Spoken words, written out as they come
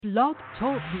Blog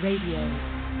Talk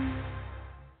Radio.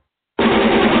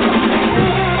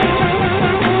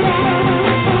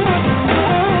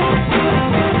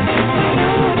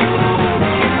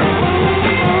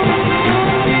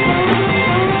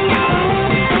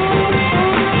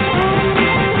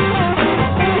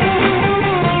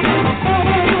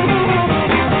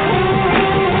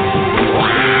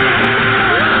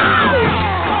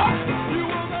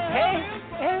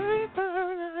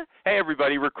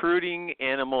 Everybody, Recruiting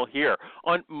Animal here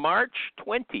on March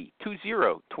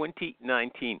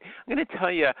 2019. I'm going to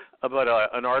tell you about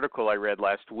an article I read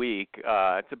last week.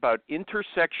 It's about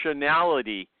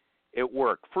intersectionality at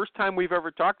work. First time we've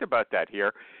ever talked about that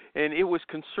here. And it was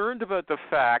concerned about the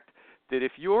fact that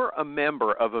if you're a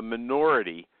member of a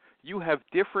minority, you have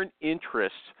different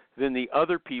interests than the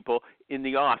other people in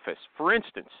the office. For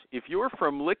instance, if you're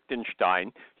from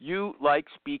Liechtenstein, you like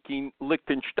speaking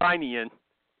Liechtensteinian,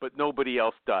 but nobody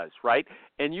else does, right?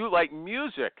 And you like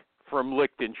music from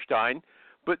Liechtenstein,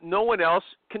 but no one else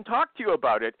can talk to you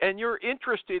about it. And you're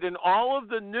interested in all of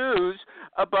the news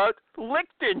about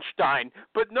Liechtenstein,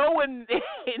 but no one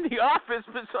in the office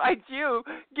besides you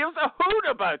gives a hoot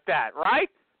about that,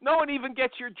 right? No one even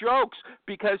gets your jokes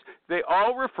because they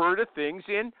all refer to things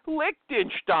in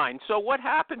Liechtenstein. So what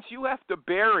happens? You have to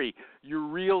bury your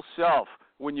real self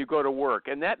when you go to work,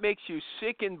 and that makes you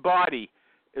sick in body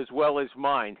as well as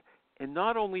mind. And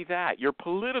not only that, your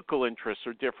political interests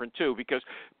are different too, because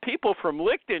people from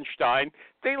Liechtenstein,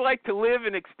 they like to live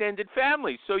in extended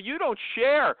families. So you don't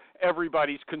share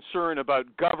everybody's concern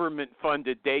about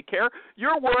government-funded daycare.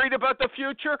 You're worried about the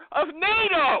future of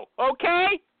NATO,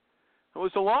 okay? It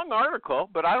was a long article,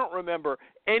 but I don't remember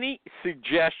any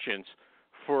suggestions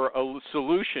for a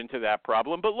solution to that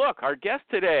problem. But look, our guest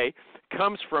today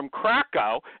comes from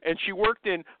Krakow, and she worked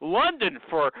in London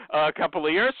for a couple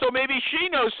of years, so maybe she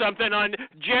knows something on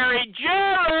Jerry.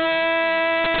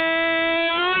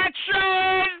 What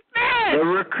show is this? The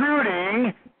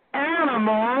Recruiting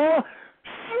Animal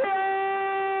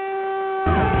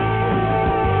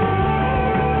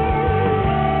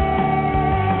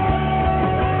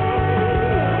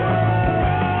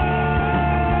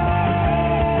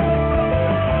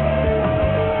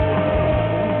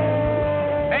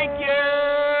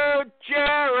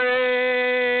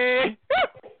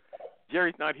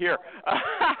Jerry's not here.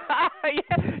 He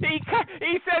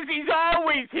says he's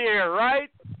always here, right?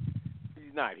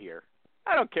 He's not here.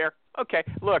 I don't care. Okay,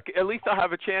 look, at least I'll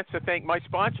have a chance to thank my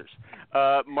sponsors.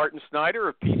 Martin Snyder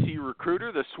of PC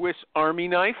Recruiter, the Swiss Army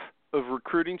knife of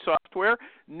recruiting software.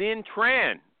 Nin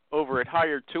Tran over at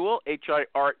Hired Tool,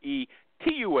 HIRETUAL,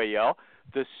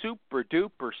 the super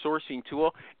duper sourcing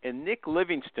tool. And Nick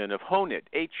Livingston of Honeit,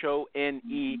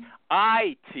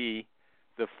 HONEIT,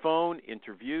 the phone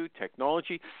interview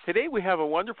technology. Today we have a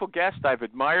wonderful guest I've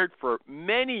admired for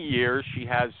many years. She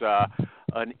has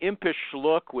an impish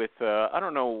look with, I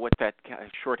don't know what that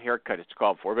short haircut it's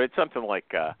called for, but it's something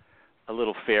like a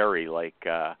little fairy, like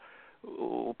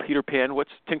Peter Pan,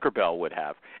 what's Tinkerbell would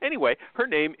have. Anyway, her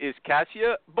name is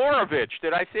Kasia Borowicz.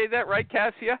 Did I say that right,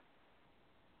 Kasia?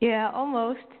 Yeah,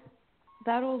 almost.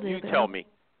 That'll do. You tell me.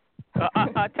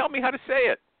 Tell me how to say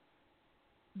it.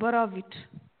 Borowicz.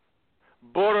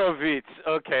 Borowicz,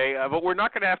 okay, but we're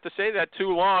not going to have to say that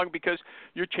too long because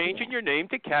you're changing your name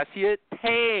to Kasia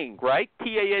Tang, right?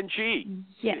 T-A-N-G.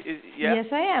 Yes. Yeah? Yes,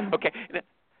 I am. Okay,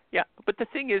 yeah, but the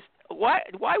thing is, why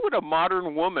would a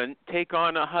modern woman take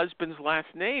on a husband's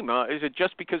last name? Is it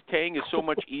just because Tang is so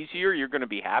much easier? You're going to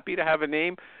be happy to have a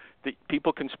name that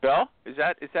people can spell? Is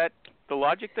that the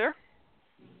logic there?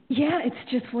 Yeah, it's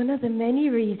just one of the many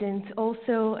reasons.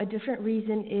 Also, a different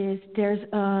reason is there's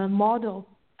a model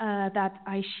that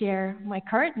I share my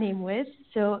current name with,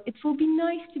 so it will be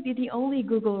nice to be the only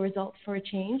Google result for a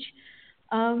change.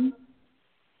 I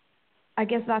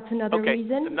guess that's another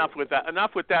reason. Enough with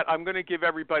that. I'm going to give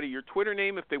everybody your Twitter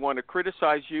name if they want to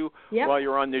criticize you while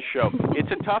you're on this show. It's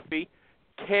a toughie.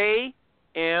 KMBOROWICZ.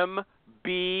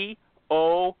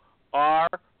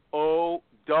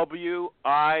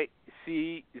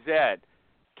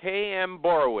 KM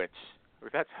Borowicz.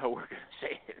 That's how we're going to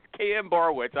say it. KM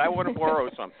Borowicz. I want to borrow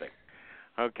something.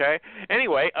 Okay.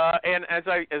 Anyway, and as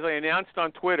I announced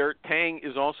on Twitter, Tang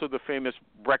is also the famous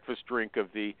breakfast drink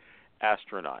of the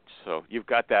astronauts. So you've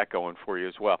got that going for you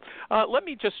as well. Let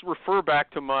me just refer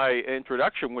back to my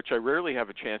introduction, which I rarely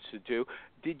have a chance to do.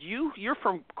 You're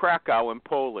from Krakow in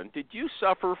Poland. Did you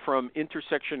suffer from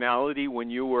intersectionality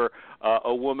when you were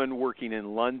a woman working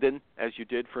in London, as you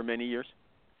did for many years?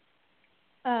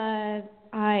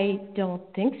 I don't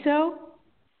think so.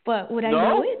 But would I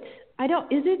know it? I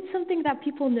don't. Is it something that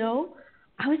people know?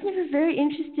 I was never very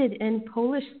interested in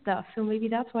Polish stuff, so maybe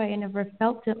that's why I never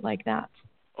felt it like that.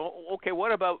 Oh, okay.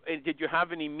 What about? Did you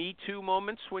have any Me Too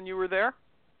moments when you were there?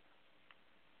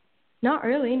 Not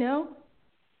really, no.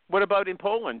 What about in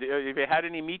Poland? Have you had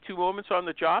any Me Too moments on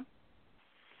the job?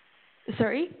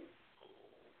 Sorry?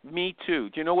 Me Too.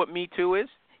 Do you know what Me Too is?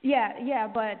 Yeah,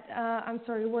 but I'm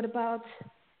sorry, what about...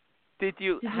 Did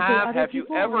you say have you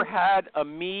people, ever or... had a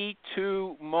Me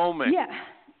Too moment? Yeah,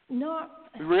 not...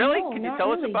 Really? No, Can you not tell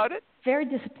really. us about it? Very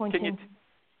disappointing. Can you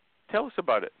tell us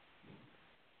about it?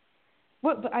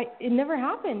 What? But it never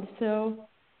happened, so...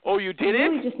 Oh, you did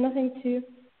really it? Just nothing to...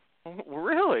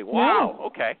 Really? Wow. No.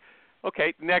 Okay.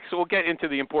 Next, we'll get into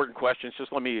the important questions.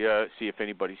 Just let me see if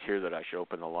anybody's here that I should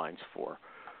open the lines for.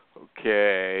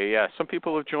 Okay. Yeah, some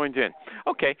people have joined in.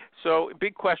 Okay. So,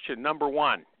 big question number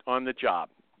 1 on the job: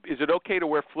 is it okay to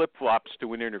wear flip-flops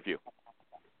to an interview?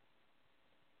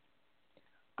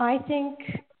 I think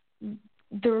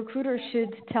the recruiter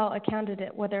should tell a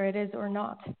candidate whether it is or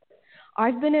not.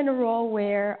 I've been in a role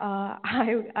where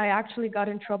I actually got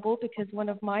in trouble because one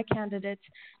of my candidates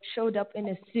showed up in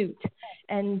a suit,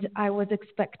 and I was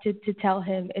expected to tell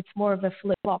him it's more of a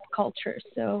flip-flop culture.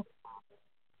 So.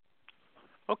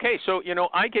 Okay, so,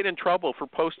 I get in trouble for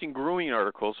posting grooming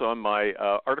articles on my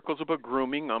articles about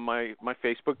grooming on my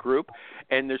Facebook group,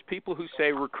 and there's people who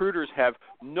say recruiters have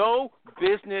no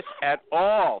business at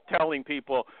all telling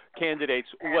candidates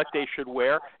what they should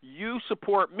wear. You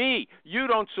support me. You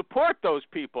don't support those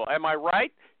people. Am I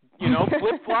right?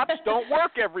 Flip-flops don't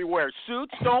work everywhere.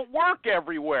 Suits don't work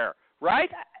everywhere, right?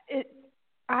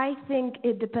 I think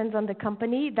it depends on the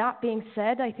company. That being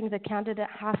said, I think the candidate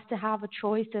has to have a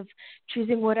choice of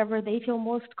choosing whatever they feel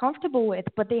most comfortable with,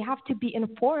 but they have to be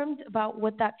informed about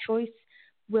what that choice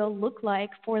will look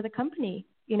like for the company,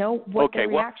 what the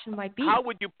reaction might be. How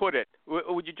would you put it?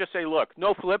 Would you just say, look,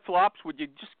 no flip-flops? Would you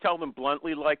just tell them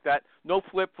bluntly like that? No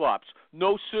flip-flops,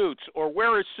 no suits, or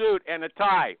wear a suit and a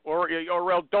tie, or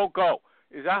else don't go.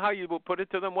 Is that how you would put it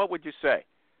to them? What would you say?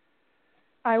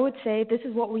 I would say this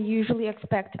is what we usually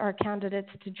expect our candidates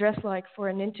to dress like for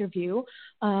an interview.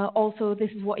 Also,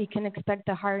 this is what you can expect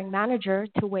the hiring manager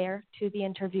to wear to the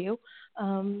interview.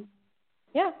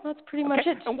 Yeah, that's pretty much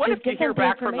it. And what if you hear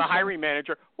back from the hiring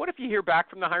manager? What if you hear back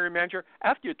from the hiring manager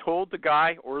after you told the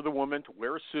guy or the woman to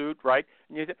wear a suit, right?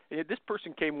 And this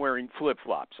person came wearing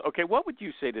flip-flops. Okay, what would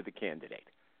you say to the candidate?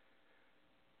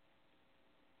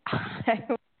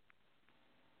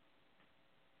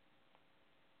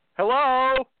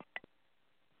 Hello?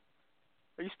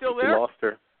 Are you still there? You lost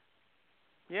her.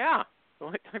 Yeah,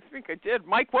 well, I think I did.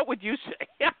 Mike, what would you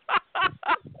say?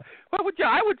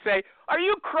 I would say, are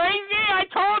you crazy? I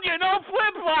told you, no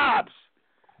flip-flops.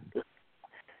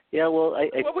 Yeah, well,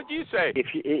 what would you say?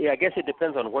 I guess it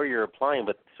depends on where you're applying,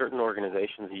 but certain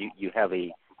organizations, you have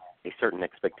a certain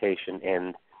expectation,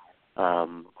 and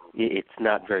it's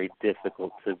not very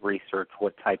difficult to research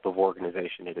what type of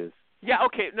organization it is. Yeah,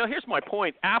 okay. Now, here's my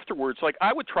point. Afterwards,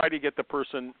 I would try to get the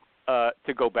person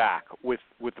to go back with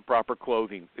the proper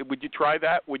clothing. Would you try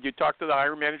that? Would you talk to the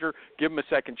hiring manager, give him a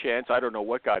second chance? I don't know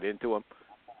what got into him.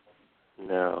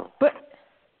 No. But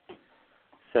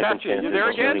second chance doesn't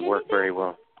really work very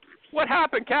well. What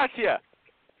happened, Kasia?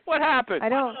 What happened? I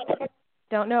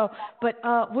don't know. But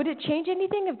would it change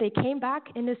anything if they came back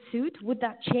in a suit? Would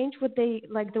that change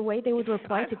the way they would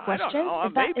reply to questions? I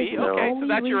don't know. Maybe. Okay, so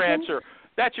that's your answer.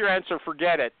 That's your answer.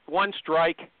 Forget it. One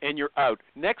strike and you're out.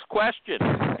 Next question.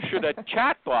 Should a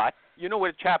chatbot, you know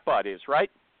what a chatbot is, right?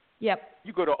 Yep.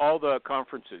 You go to all the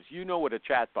conferences. You know what a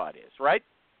chatbot is, right?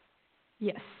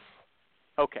 Yes.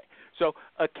 Okay. So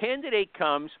a candidate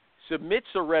comes, submits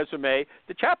a resume.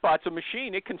 The chatbot's a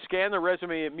machine. It can scan the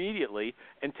resume immediately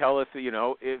and tell if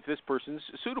this person's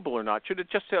suitable or not. Should it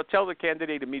just tell the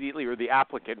candidate immediately, or the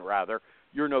applicant rather,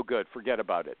 you're no good, forget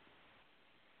about it?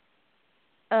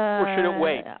 Or should it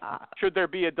wait? Should there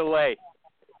be a delay?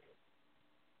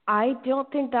 I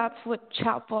don't think that's what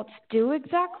chatbots do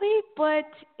exactly, but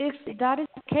if that is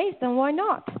the case, then why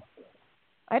not?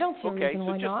 I don't see a reason why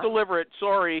not. Okay, so just deliver it.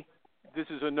 Sorry, this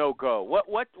is a no-go.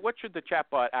 What should the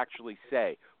chatbot actually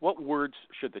say? What words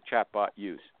should the chatbot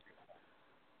use?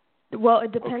 Well,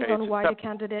 it depends on why the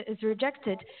candidate is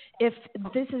rejected. If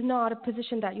this is not a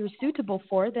position that you're suitable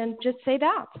for, then just say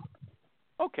that.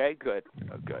 Okay, good.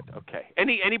 Okay.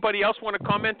 Anybody else want to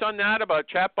comment on that about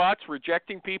chatbots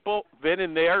rejecting people then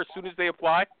and there as soon as they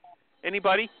apply?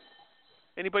 Anybody?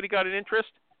 Anybody got an interest?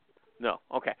 No.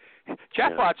 Okay.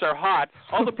 Chatbots are hot.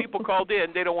 All the people called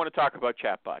in, they don't want to talk about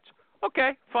chatbots.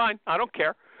 Okay, fine. I don't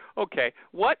care. Okay.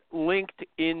 What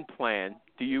LinkedIn plan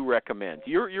do you recommend?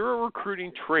 You're a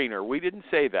recruiting trainer. We didn't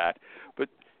say that, but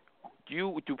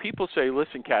Do people say,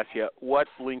 listen, Kasia, what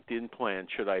LinkedIn plan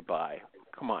should I buy?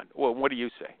 Come on. Well, what do you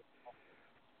say?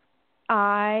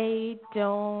 I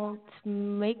don't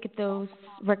make those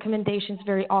recommendations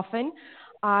very often.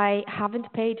 I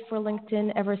haven't paid for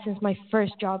LinkedIn ever since my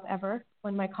first job ever,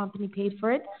 when my company paid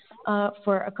for it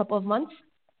for a couple of months.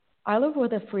 I live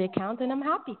with a free account, and I'm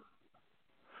happy.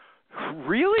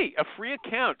 Really? A free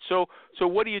account? So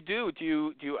what do? Do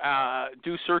you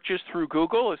do searches through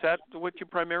Google? Is that what you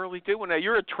primarily do? Well, now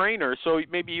you're a trainer, so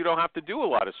maybe you don't have to do a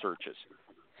lot of searches.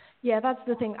 Yeah, that's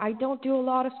the thing. I don't do a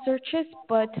lot of searches,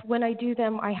 but when I do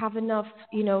them, I have enough,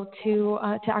 to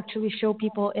actually show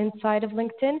people inside of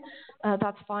LinkedIn.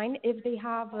 That's fine. If they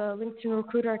have a LinkedIn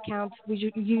recruiter account,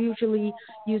 we usually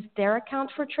use their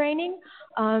account for training.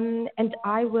 And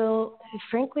I will,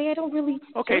 frankly, I don't really.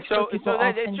 Okay, so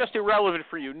that it's just irrelevant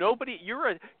for you. Nobody, you're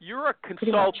a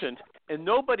consultant, and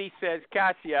nobody says,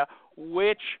 Kasia,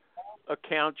 which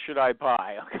account should I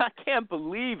buy? I can't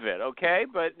believe it, okay?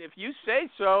 But if you say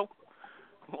so,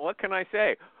 what can I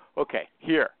say? Okay,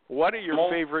 here. What are your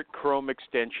favorite Chrome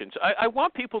extensions? I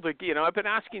want people to, I've been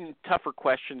asking tougher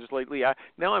questions lately.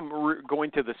 Now I'm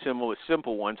going to the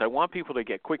simple ones. I want people to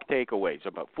get quick takeaways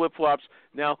about flip-flops.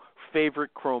 Now,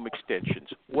 favorite Chrome extensions.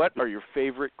 What are your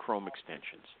favorite Chrome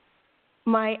extensions?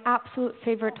 My absolute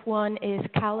favorite one is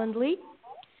Calendly,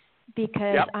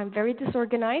 because I'm very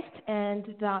disorganized,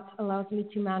 and that allows me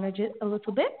to manage it a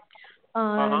little bit.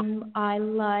 I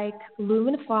like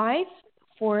Lumen 5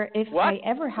 for if I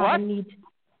ever have a need.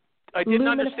 I didn't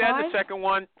understand the second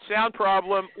one. Sound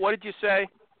problem. What did you say?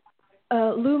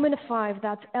 Lumen 5.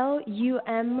 That's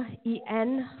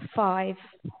LUMEN 5.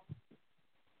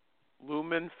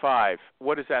 Lumen 5.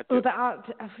 What does that do?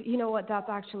 You know what? That's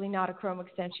actually not a Chrome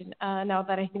extension, now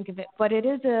that I think of it. But it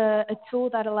is a tool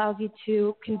that allows you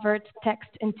to convert text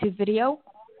into video.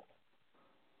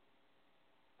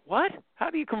 What? How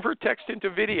do you convert text into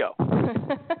video?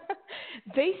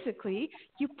 Basically,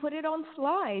 you put it on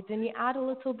slides and you add a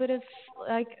little bit of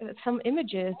some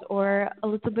images or a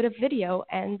little bit of video,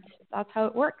 and that's how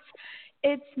it works.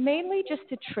 It's mainly just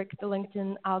to trick the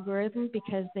LinkedIn algorithm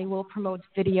because they will promote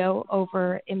video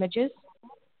over images.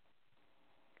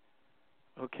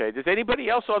 Okay. Does anybody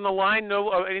else on the line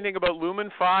know anything about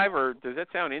Lumen 5, or does that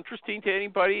sound interesting to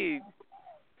anybody?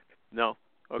 No.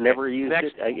 Okay. Never used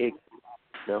it.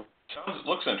 No.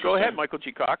 Looks interesting. Go ahead, Michael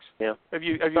G. Cox. Yeah. Have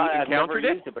you I've never encountered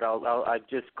it? used it, but I've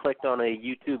just clicked on a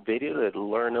YouTube video to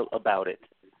learn about it.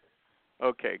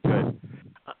 Okay, good.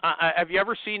 Have you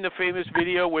ever seen the famous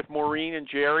video with Maureen and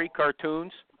Jerry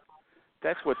cartoons?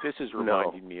 That's what this is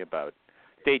reminding me about.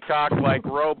 They talk like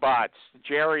robots.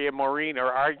 Jerry and Maureen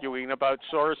are arguing about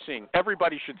sourcing.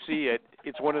 Everybody should see it.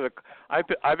 It's one of the.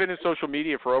 I've been in social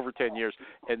media for over 10 years,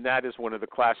 and that is one of the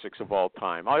classics of all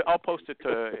time. I'll post it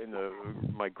in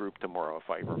my group tomorrow if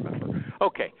I remember.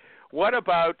 Okay. What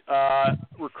about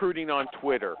recruiting on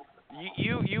Twitter?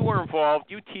 You were involved.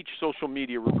 You teach social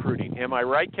media recruiting. Am I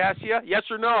right, Kasia? Yes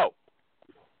or no?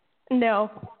 No.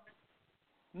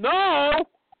 No?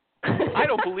 I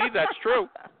don't believe that's true.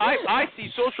 I see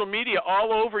social media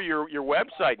all over your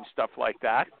website and stuff like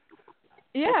that.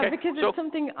 Yeah, okay. Because it's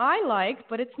something I like,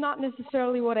 but it's not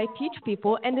necessarily what I teach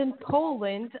people. And in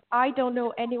Poland, I don't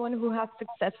know anyone who has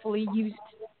successfully used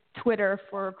Twitter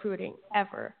for recruiting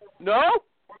ever. No?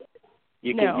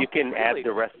 You can add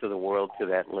the rest of the world to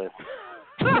that list.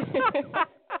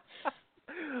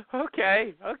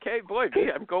 Okay, boy,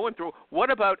 I'm going through.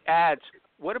 What about ads?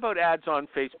 What about ads on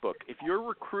Facebook? If you're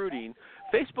recruiting,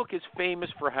 Facebook is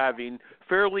famous for having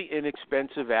fairly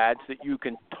inexpensive ads that you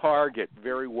can target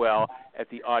very well at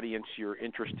the audience you're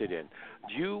interested in.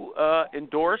 Do you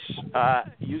endorse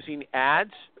using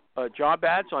ads, job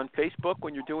ads on Facebook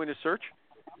when you're doing a search?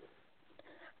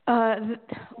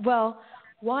 Well,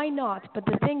 why not? But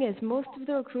the thing is, most of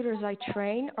the recruiters I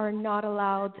train are not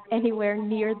allowed anywhere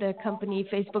near the company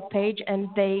Facebook page, and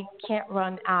they can't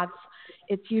run ads.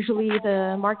 It's usually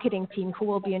the marketing team who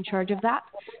will be in charge of that.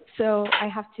 So I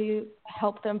have to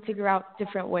help them figure out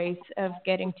different ways of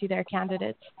getting to their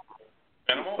candidates.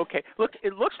 Okay. Look,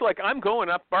 it looks like I'm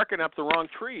barking up the wrong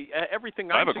tree. Everything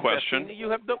I'm I have a question. You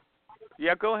have the.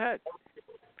 Yeah, go ahead.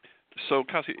 So,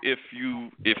 Kasia, if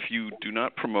you do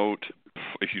not promote,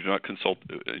 if you do not consult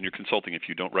in your consulting, if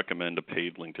you don't recommend a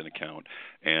paid LinkedIn account,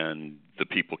 and the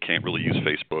people can't really use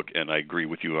Facebook, and I agree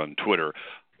with you on Twitter,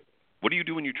 what do you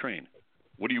do when you train?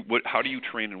 How do you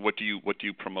train, and what do you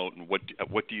promote, and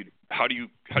how do you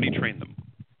train them?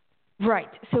 Right.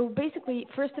 So basically,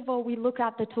 first of all, we look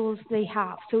at the tools they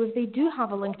have. So if they do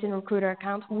have a LinkedIn recruiter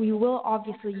account, we will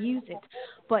obviously use it.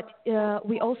 But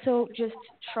we also just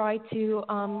try to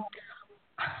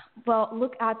well,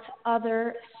 look at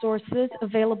other sources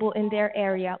available in their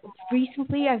area.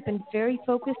 Recently, I've been very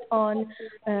focused on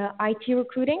IT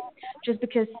recruiting just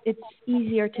because it's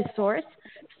easier to source.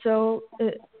 So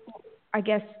I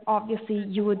guess obviously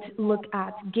you would look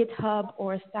at GitHub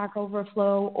or Stack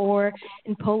Overflow, or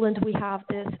in Poland we have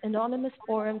this anonymous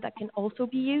forum that can also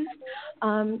be used.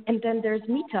 And then there's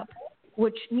Meetup,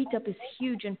 which Meetup is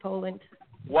huge in Poland.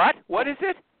 What? What is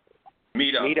it?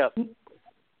 Meetup.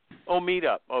 Oh,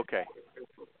 Meetup. Okay.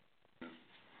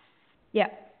 Yeah.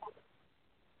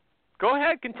 Go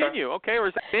ahead, continue. Okay, or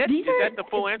is that it? Is that the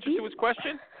full answer to his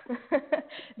question?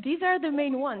 These are the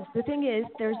main ones. The thing is,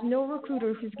 there's no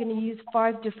recruiter who's going to use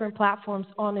 5 different platforms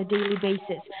on a daily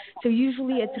basis. So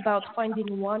usually it's about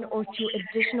finding 1 or 2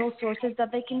 additional sources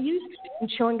that they can use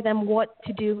and showing them what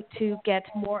to do to get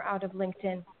more out of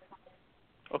LinkedIn.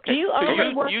 Okay. Do you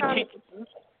only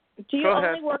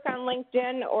work on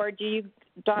LinkedIn, or do you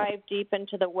dive deep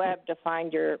into the web to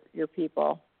find your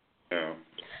people? Yeah.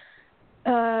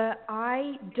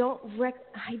 I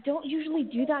don't usually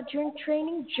do that during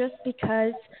training, just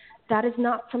because that is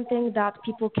not something that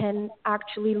people can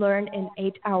actually learn in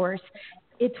 8 hours.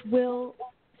 It will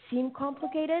seem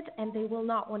complicated, and they will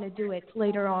not want to do it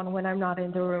later on when I'm not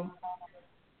in the room.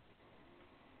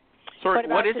 Sorry,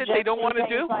 what is it they don't want to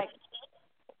do? Like,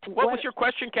 what was your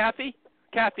question, Kathy?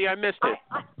 Kathy, I missed it.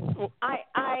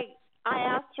 I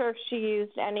asked her if she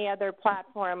used any other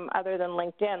platform other than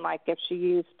LinkedIn, like if she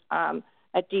used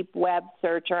a deep web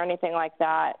search or anything like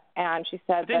that, and she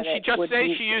said Didn't she just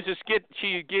say she uses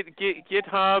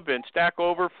GitHub and Stack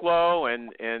Overflow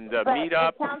and Meetup?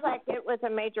 It sounds like it was a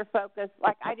major focus.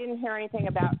 Like, I didn't hear anything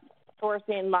about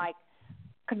sourcing like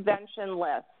convention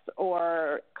lists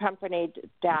or company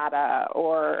data,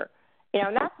 or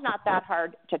and that's not that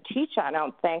hard to teach, I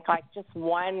don't think. Like, just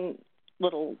one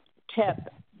little tip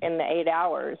in the 8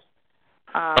 hours.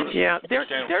 Yeah,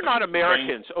 they're not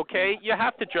Americans, okay? You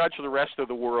have to judge the rest of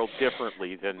the world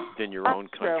differently than your own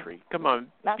country. True. Come on,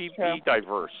 be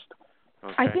diverse.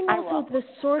 Okay? I think also the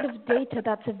sort of data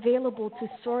that's available to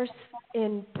source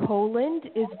in Poland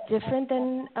is different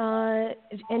than,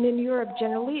 and in Europe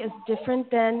generally, is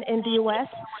different than in the U.S.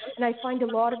 And I find a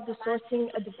lot of the sourcing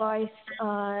advice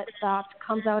that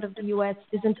comes out of the U.S.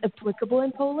 isn't applicable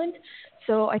in Poland.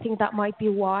 So I think that might be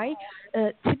why.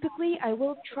 Typically, I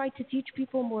will try to teach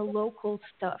people more local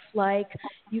stuff. Like,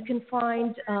 you can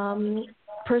find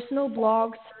personal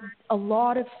blogs. A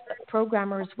lot of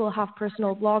programmers will have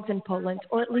personal blogs in Poland,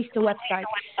 or at least a website.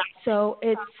 So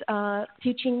it's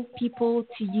teaching people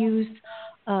to use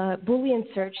Boolean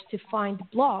search to find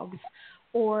blogs,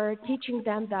 or teaching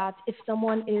them that if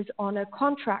someone is on a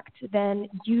contract, then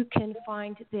you can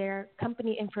find their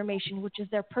company information, which is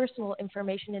their personal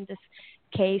information in this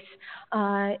case,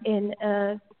 in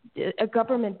a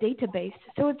government database.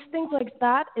 So it's things like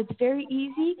that. It's very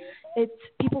easy.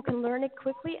 People can learn it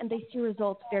quickly, and they see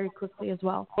results very quickly as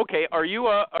well. Okay, are you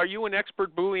an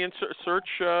expert Boolean search?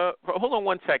 Hold on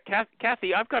one sec,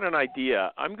 Kathy. I've got an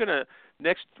idea.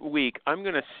 Next week, I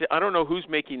don't know who's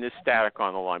making this static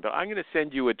on the line, but I'm going to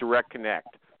send you a direct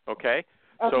connect. Okay?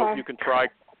 So you can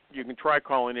try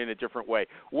calling in a different way.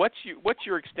 What's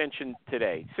your extension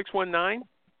today? 619?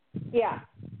 Yeah.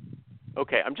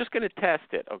 Okay, I'm just going to test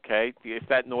it. Okay, if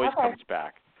that noise comes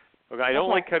back. Okay, I don't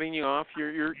like cutting you off.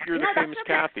 You're the famous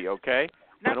Kathy. Okay,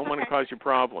 I don't want to cause you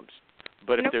problems.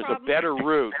 But if there's a better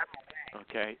route,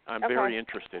 okay, I'm very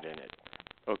interested in it.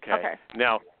 Okay.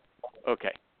 Now,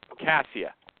 okay.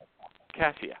 Kasia.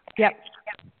 Yep.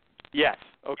 Yes.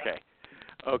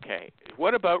 Okay.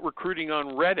 What about recruiting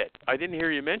on Reddit? I didn't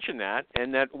hear you mention that.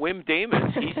 And that Wim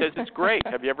Damon, he says it's great.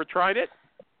 Have you ever tried it?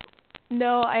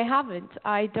 No, I haven't.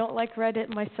 I don't like Reddit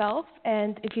myself,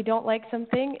 and if you don't like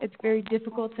something, it's very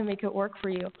difficult to make it work for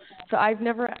you. So I've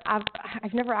never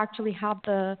actually had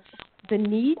the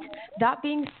need. That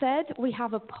being said, we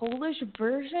have a Polish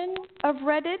version of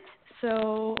Reddit.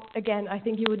 So, again, I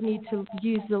think you would need to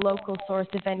use the local source,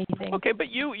 if anything. Okay, but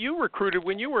you recruited,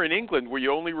 when you were in England, were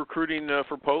you only recruiting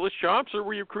for Polish jobs, or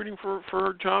were you recruiting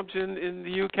for jobs in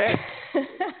the UK?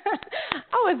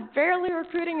 I was barely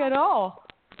recruiting at all.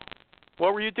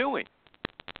 What were you doing?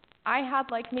 I had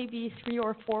maybe 3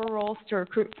 or 4 roles to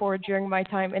recruit for during my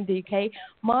time in the UK.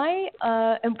 My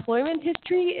employment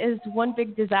history is one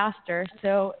big disaster,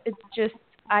 so it's just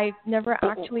I've never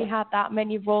actually had that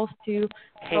many roles to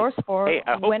source for when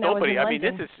I was in London. I mean,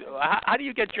 this is how do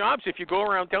you get jobs if you go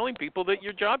around telling people that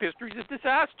your job history is a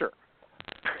disaster?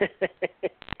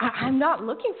 I'm not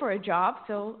looking for a job,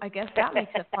 so I guess that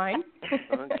makes it fine.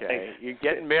 Okay, you're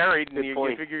getting married, and you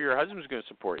figure your husband's going to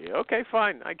support you. Okay,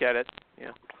 fine, I get it.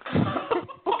 Yeah.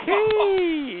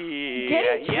 Okay.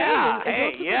 Getting Yeah. training is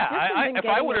Hey, also yeah. different than If I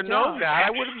getting would a have known job. that, I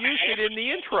would have used it in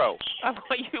the intro. I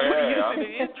thought you would have used it in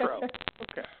the intro.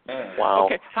 Okay. Wow.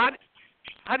 Okay. How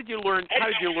did you learn? How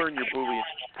did you learn your Boolean?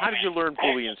 How did you learn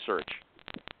Boolean search?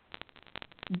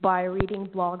 By reading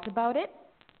blogs about it.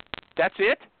 That's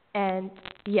it. And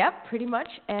yep, pretty much,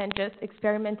 and just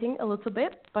experimenting a little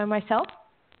bit by myself.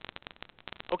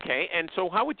 Okay, and so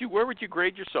where would you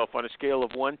grade yourself on a scale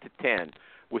of 1 to 10,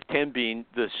 with 10 being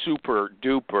the super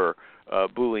duper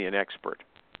Boolean expert?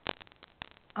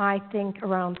 I think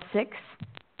around 6.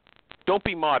 Don't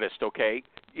be modest, okay?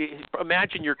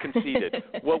 Imagine you're conceited.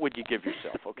 What would you give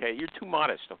yourself, okay? You're too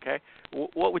modest, okay?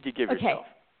 What would you give yourself?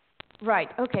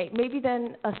 Right, okay, maybe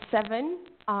then a 7,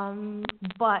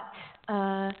 but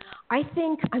I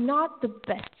think I'm not the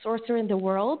best sourcer in the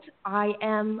world. I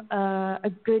am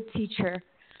a good teacher.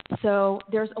 So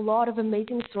there's a lot of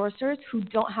amazing sourcers who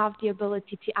don't have the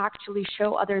ability to actually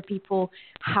show other people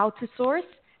how to source.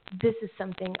 This is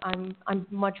something I'm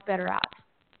much better at.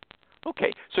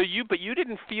 Okay, so you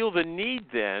didn't feel the need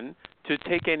then to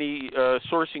take any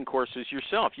sourcing courses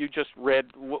yourself. You just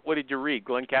read, what did you read?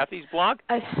 Glenn Cathy's blog?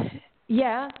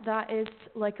 Yeah, that is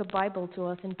like a Bible to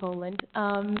us in Poland.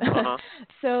 Uh-huh.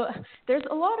 So there's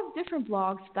a lot of different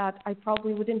blogs that I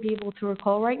probably wouldn't be able to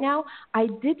recall right now. I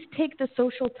did take the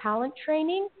social talent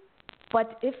training,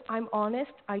 but if I'm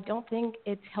honest, I don't think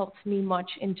it helped me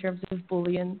much in terms of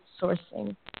Boolean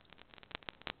sourcing.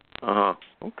 Uh-huh.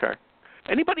 Okay.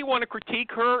 Anybody want to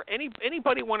critique her?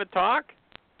 Anybody want to talk?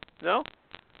 No?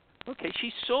 Okay,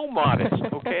 she's so modest.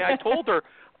 Okay, I told her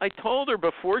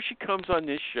before she comes on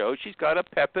this show, she's got to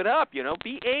pep it up,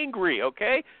 be angry,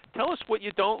 okay? Tell us what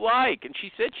you don't like. And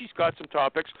she said she's got some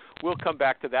topics. We'll come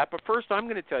back to that. But first, I'm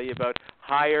going to tell you about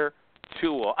Hire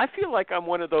Tool. I feel like I'm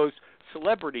one of those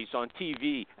celebrities on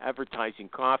TV advertising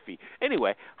coffee.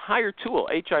 Anyway, Hire Tool,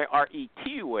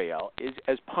 Hiretual, is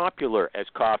as popular as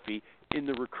coffee in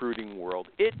the recruiting world.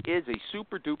 It is a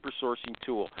super-duper sourcing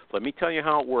tool. Let me tell you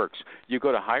how it works. You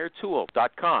go to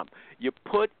HireTool.com. You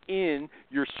put in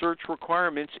your search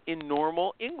requirements in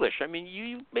normal English. I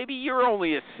mean, maybe you're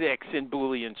only a 6 in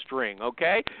Boolean string,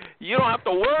 okay? You don't have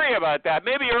to worry about that.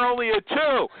 Maybe you're only a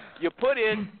 2. You put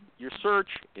in your search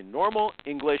in normal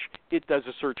English. It does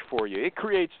a search for you. It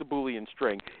creates the Boolean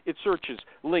string. It searches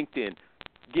LinkedIn,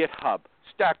 GitHub,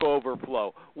 Stack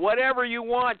Overflow, whatever you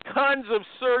want, tons of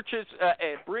searches.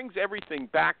 It brings everything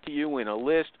back to you in a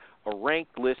list, a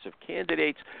ranked list of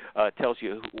candidates. Tells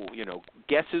you,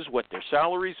 guesses what their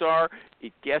salaries are.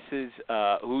 It guesses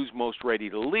who's most ready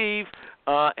to leave,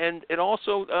 and it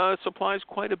also supplies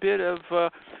quite a bit of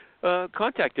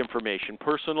contact information,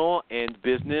 personal and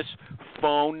business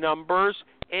phone numbers,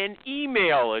 and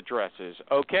email addresses,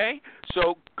 okay?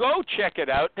 So go check it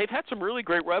out. They've had some really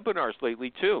great webinars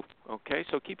lately, too, okay?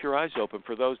 So keep your eyes open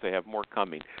for those. They have more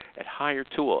coming at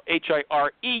HireTool,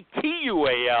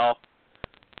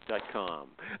 HireTool.com.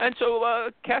 And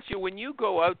so, Kasia, when you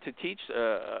go out to teach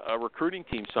a recruiting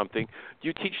team something, do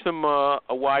you teach them a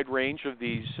wide range of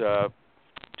these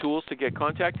tools to get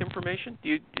contact information?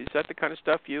 Is that the kind of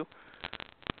stuff you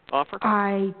offer?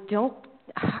 I don't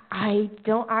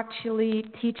actually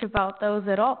teach about those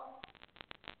at all.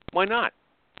 Why not?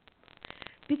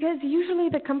 Because usually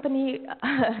the company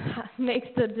makes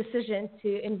the decision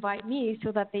to invite me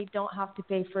so that they don't have to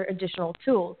pay for additional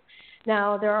tools.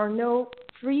 Now, there are no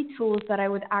free tools that I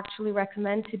would actually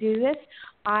recommend to do this.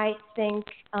 I think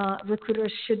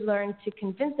recruiters should learn to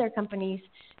convince their companies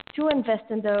to invest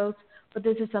in those, but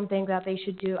this is something that they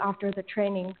should do after the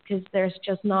training because there's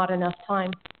just not enough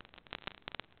time.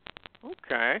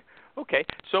 Okay.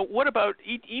 So what about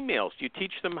emails? Do you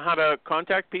teach them how to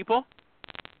contact people?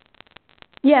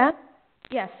 Yeah.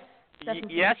 Yes.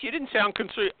 Definitely. Yes, you didn't sound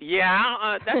concerned.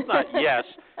 Yeah, that's not yes.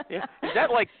 Yeah. Is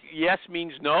that like yes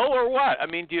means no or what? I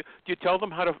mean, do you tell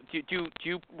them how to? Do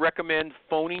you recommend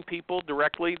phoning people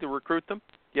directly to recruit them?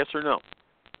 Yes or no?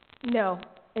 No.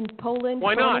 In Poland,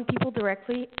 Why phoning not? people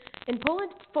directly. In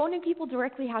Poland, phoning people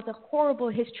directly has a horrible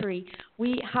history.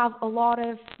 We have a lot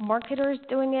of marketers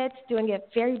doing it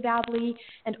very badly,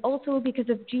 and also because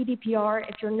of GDPR,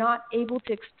 if you're not able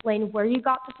to explain where you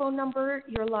got the phone number,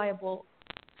 you're liable.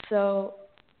 So,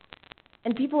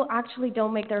 and people actually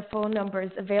don't make their phone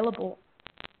numbers available.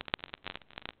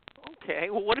 Okay.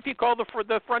 Well, what if you call the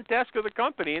front desk of the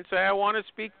company and say, I want to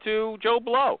speak to Joe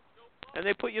Blow, and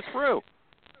they put you through?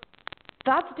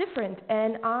 That's different,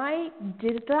 and I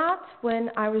did that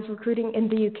when I was recruiting in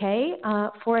the UK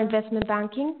for investment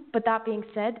banking. But that being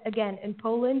said, again, in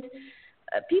Poland,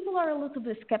 people are a little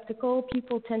bit skeptical.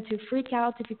 People tend to freak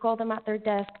out if you call them at their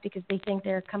desk because they think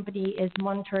their company is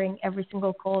monitoring every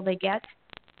single call they get.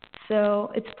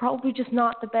 So it's probably just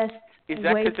not the best Is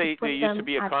that way because to they put used them to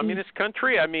be a at communist ease.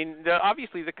 country? I mean,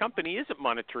 obviously the company isn't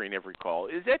monitoring every call,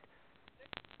 is it?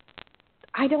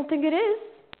 I don't think it is.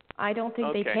 I don't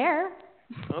think they care.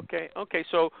 Okay.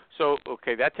 So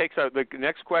that takes out the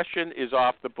next question is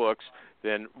off the books.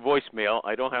 Then voicemail.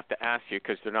 I don't have to ask you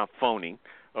because they're not phoning.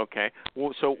 Okay.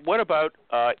 Well, so what about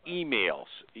emails?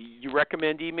 You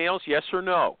recommend emails? Yes or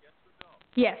no?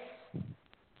 Yes.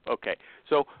 Okay.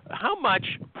 So how much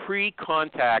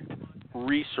pre-contact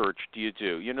research do you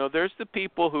do? You know, there's the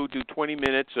people who do 20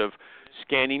 minutes of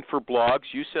scanning for blogs.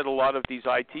 You said a lot of these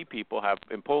IT people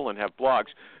in Poland have blogs.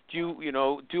 Do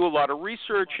you do a lot of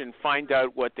research and find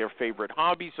out what their favorite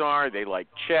hobbies are? They like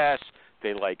chess,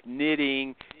 they like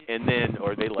knitting,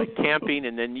 or they like camping,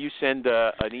 and then you send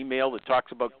an email that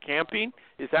talks about camping.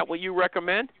 Is that what you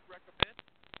recommend?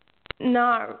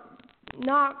 Not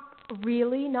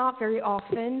really, not very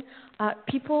often. I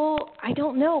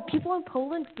don't know, people in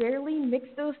Poland rarely mix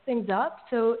those things up.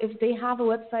 So if they have a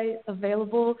website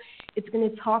available, it's going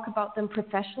to talk about them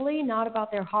professionally, not about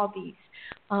their hobbies.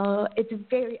 It's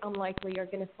very unlikely you're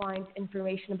going to find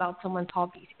information about someone's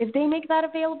hobbies. If they make that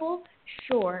available,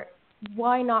 sure.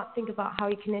 Why not think about how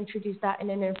you can introduce that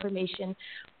in an information?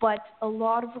 But a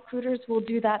lot of recruiters will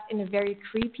do that in a very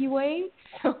creepy way,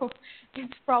 so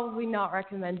it's probably not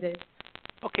recommended.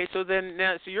 Okay, so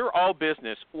you're all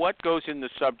business. What goes in the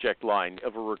subject line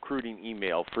of a recruiting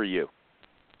email for you?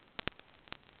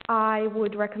 I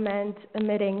would recommend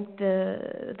omitting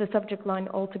the subject line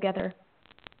altogether.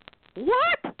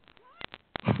 What?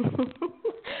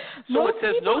 So it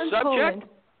says no subject? Poland,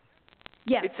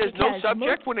 yes. It says no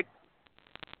subject when it...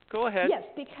 Go ahead. Yes,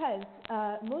 because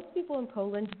most people in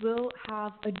Poland will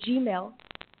have a Gmail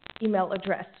email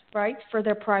address, right, for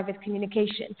their private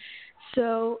communication.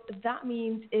 So that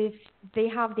means if they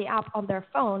have the app on their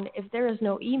phone, if there is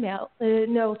no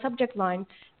no subject line,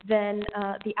 then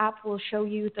the app will show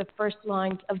you the first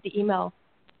lines of the email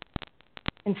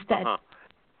instead.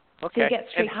 Okay. So you get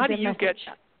straight and how to do the you message.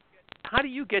 how do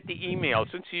you get the email?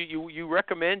 Since you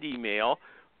recommend email,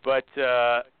 but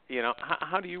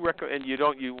how do you recommend? You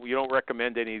don't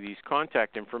recommend any of these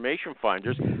contact information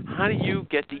finders. How do you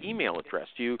get the email address?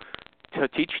 Do you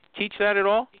teach that at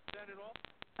all?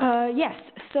 Yes.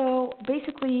 So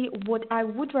basically what I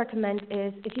would recommend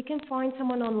is if you can find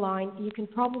someone online, you can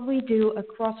probably do a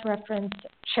cross-reference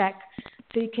check.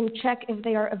 So you can check if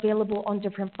they are available on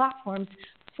different platforms.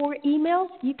 For emails,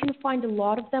 you can find a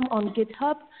lot of them on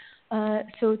GitHub.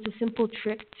 So it's a simple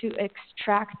trick to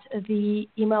extract the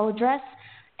email address.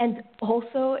 And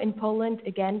also in Poland,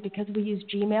 again, because we use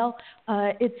Gmail,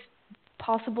 it's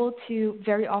possible to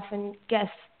very often guess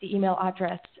the email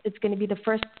address. It's going to be the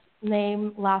first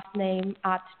name, last name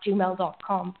at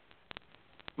gmail.com.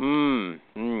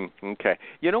 Okay.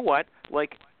 You know what?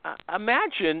 Like,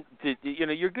 imagine that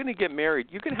you're going to get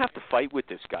married. You're going to have to fight with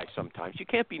this guy sometimes. You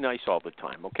can't be nice all the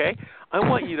time, okay? I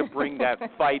want you to bring that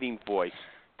fighting voice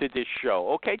to this show,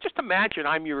 okay? Just imagine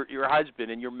I'm your husband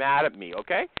and you're mad at me,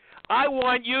 okay? I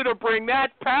want you to bring that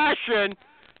passion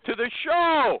to the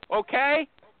show, okay?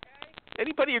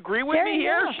 Anybody agree with me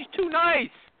here? She's too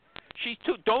nice.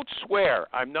 Don't swear.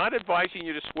 I'm not advising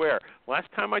you to swear. Last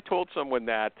time I told someone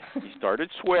that, he started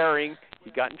swearing,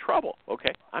 he got in trouble,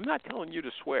 okay? I'm not telling you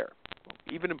to swear,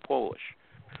 even in Polish.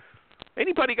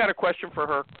 Anybody got a question for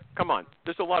her? Come on.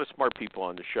 There's a lot of smart people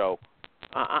on the show.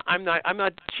 I'm not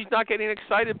she's not getting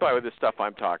excited by the stuff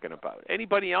I'm talking about.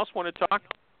 Anybody else want to talk?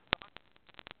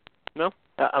 No?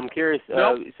 I'm curious.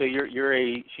 No? So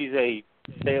she's a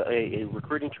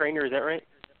recruiting trainer, is that right?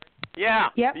 Yeah.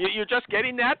 Yep. You're just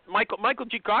getting that? Michael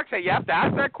G. Cox, you have to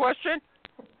ask that question?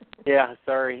 Yeah,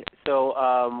 sorry. So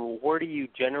where do you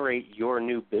generate your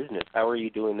new business? How are you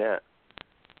doing that?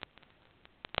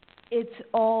 It's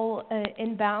all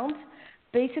inbound.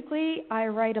 Basically, I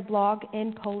write a blog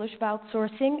in Polish about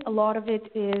sourcing. A lot of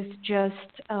it is just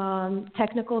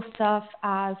technical stuff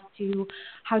as to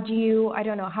how do you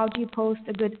post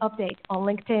a good update on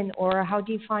LinkedIn, or how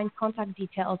do you find contact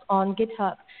details on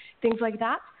GitHub, things like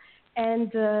that.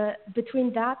 And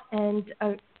between that and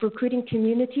a recruiting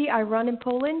community I run in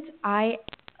Poland, I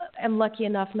am lucky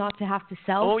enough not to have to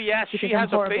sell. Oh yes, she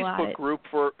has a Facebook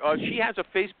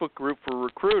group for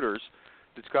recruiters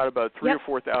that's got about 3,000 or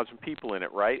 4,000 people in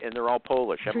it, right? And they're all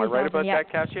Polish. Am I right about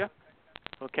that, Kasia?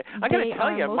 Okay. I got to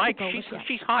tell you, Mike,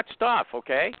 she's hot stuff.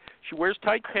 Okay, she wears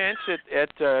tight pants at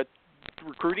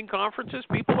recruiting conferences.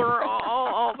 People are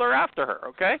all they're after her.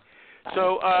 Okay.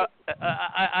 So I'm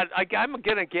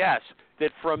gonna guess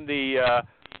that from the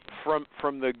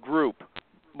group,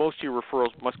 most of your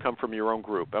referrals must come from your own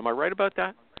group. Am I right about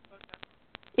that?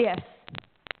 Yes.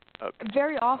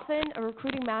 Very often, a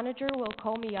recruiting manager will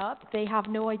call me up. They have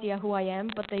no idea who I am,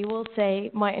 but they will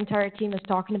say, my entire team is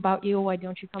talking about you. Why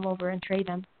don't you come over and trade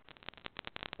them?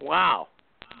 Wow.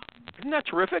 Isn't that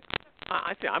terrific?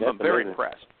 I'm very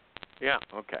impressed. Yeah,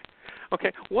 okay.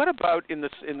 Okay, what about in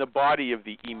the body of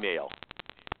the email?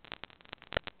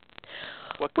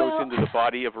 What goes into the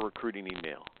body of a recruiting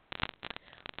email?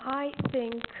 I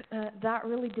think that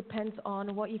really depends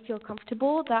on what you feel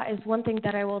comfortable. That is one thing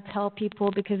that I will tell people,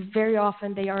 because very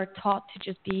often they are taught to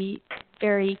just be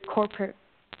very corporate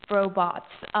robots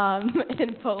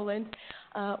in Poland.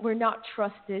 We're not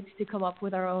trusted to come up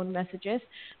with our own messages.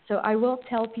 So I will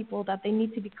tell people that they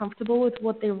need to be comfortable with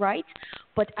what they write,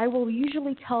 but I will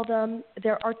usually tell them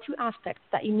there are two aspects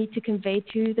that you need to convey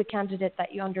to the candidate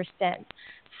that you understand.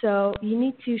 So you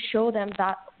need to show them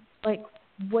that, like,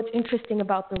 what's interesting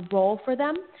about the role for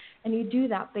them, and you do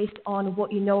that based on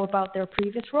what you know about their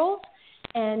previous roles,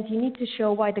 and you need to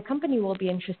show why the company will be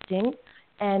interesting,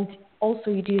 and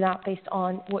also you do that based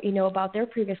on what you know about their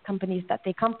previous companies that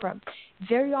they come from.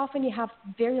 Very often you have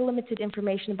very limited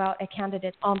information about a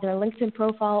candidate on their LinkedIn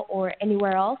profile or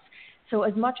anywhere else. So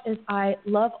as much as I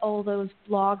love all those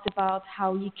blogs about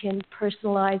how you can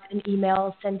personalize an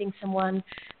email, sending someone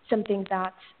something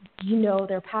that you know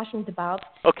they're passionate about,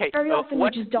 very often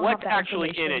you just don't have that actually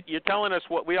information. in it? You're telling us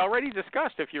what we already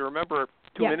discussed, if you remember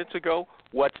 2 minutes ago,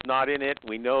 what's not in it.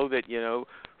 We know that,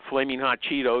 Flaming Hot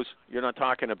Cheetos, you're not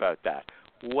talking about that.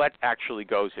 What actually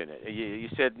goes in it? You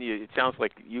said it sounds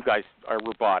like you guys are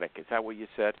robotic. Is that what you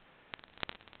said?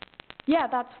 Yeah,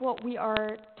 that's what we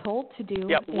are told to do.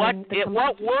 Yeah,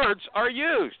 what words are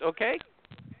used, okay?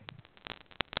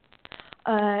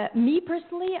 Me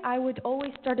personally, I would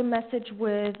always start a message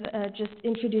with just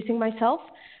introducing myself.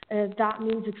 That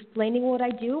means explaining what I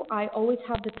do. I always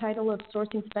have the title of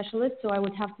sourcing specialist, so I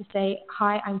would have to say,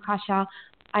 hi, I'm Kasia.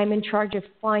 I'm in charge of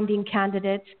finding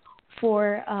candidates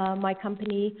for my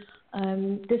company.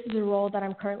 This is a role that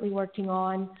I'm currently working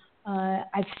on.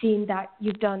 I've seen that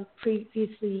you've done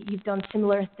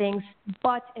similar things,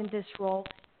 but in this role,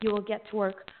 you will get to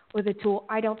work with a tool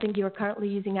I don't think you're currently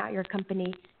using at your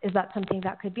company. Is that something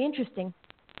that could be interesting?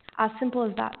 As simple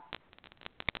as that.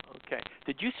 Okay.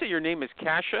 Did you say your name is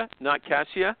Kasia, not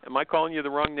Kasia? Am I calling you the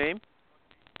wrong name?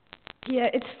 Yeah,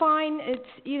 it's fine. It's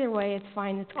either way, it's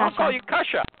fine. It's Kasia. I'll call you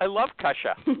Kasia. I love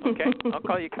Kasia. Okay, I'll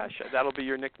call you Kasia. That'll be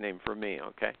your nickname for me.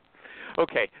 Okay.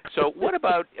 Okay. So what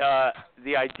about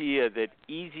the idea that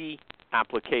easy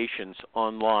applications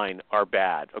online are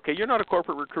bad? Okay, you're not a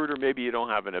corporate recruiter. Maybe you don't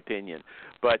have an opinion,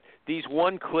 but these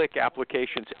one-click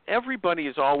applications, everybody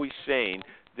is always saying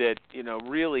that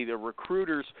really the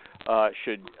recruiters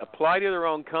should apply to their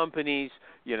own companies.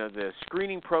 The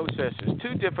screening process is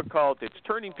too difficult. It's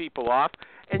turning people off.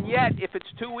 And yet, if it's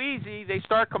too easy, they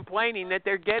start complaining that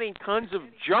they're getting tons of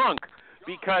junk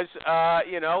because,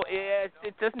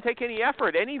 it doesn't take any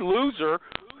effort. Any loser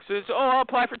says, I'll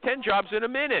apply for 10 jobs in a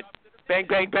minute. Bang,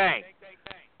 bang, bang.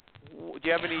 Do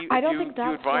you have any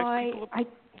advice people?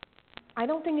 I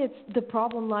don't think it's the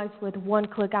problem lies with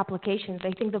one-click applications.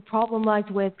 I think the problem lies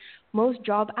with most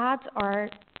job ads are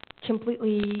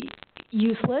completely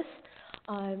useless.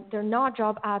 They're not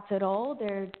job ads at all.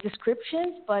 They're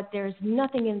descriptions, but there's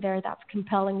nothing in there that's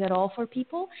compelling at all for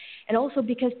people. And also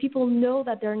because people know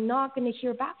that they're not going to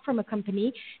hear back from a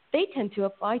company, they tend to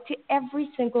apply to every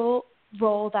single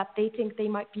role that they think they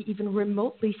might be even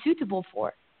remotely suitable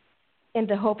for, in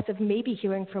the hopes of maybe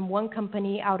hearing from one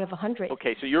company out of 100.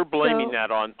 Okay, so you're blaming that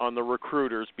on the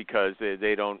recruiters because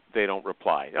they don't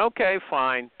reply. Okay,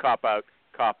 fine, cop out,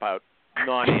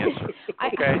 non-answer.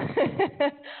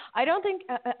 Okay. I don't think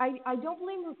I don't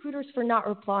blame recruiters for not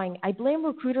replying. I blame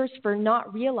recruiters for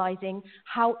not realizing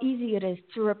how easy it is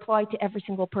to reply to every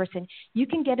single person. You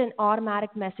can get an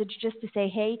automatic message just to say,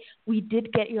 hey, we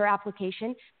did get your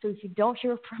application. So if you don't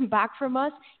hear back from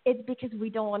us, it's because we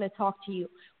don't want to talk to you.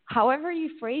 However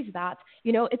you phrase that,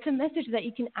 it's a message that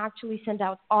you can actually send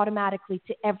out automatically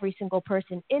to every single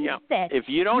person. Instead, if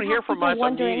you don't hear from us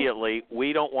immediately,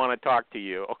 we don't want to talk to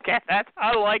you. Okay,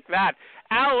 I like that.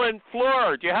 Alan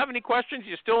Fleur, do you have any questions?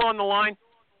 You still on the line?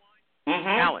 Mm-hmm.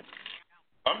 Alan.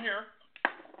 I'm here.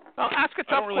 Well, ask a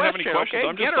tough I don't really have any questions.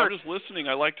 Okay? I'm just listening.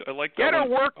 I like get her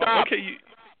worked up. Okay.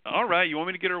 All right. You want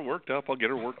me to get her worked up? I'll get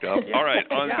her worked up. All right.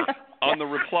 On the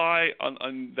reply,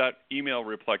 on that email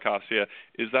reply, Kasia,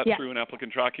 is that through an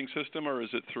applicant tracking system or is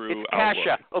it through Outlook?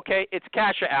 Kasia. Okay, it's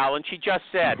Kasia, Alan. She just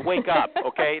said, wake up.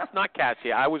 Okay, it's not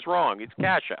Kasia. I was wrong. It's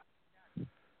Kasia.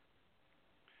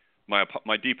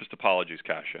 My deepest apologies,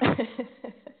 Kasia.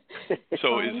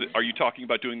 So are you talking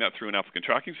about doing that through an applicant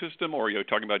tracking system or are you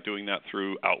talking about doing that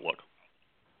through Outlook?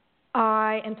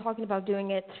 I am talking about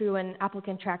doing it through an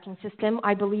applicant tracking system.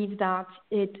 I believe that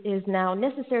it is now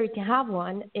necessary to have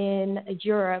one in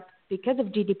Europe because of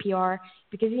GDPR,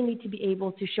 because you need to be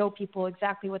able to show people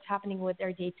exactly what's happening with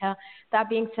their data. That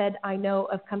being said, I know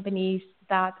of companies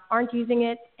that aren't using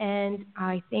it, and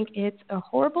I think it's a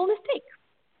horrible mistake.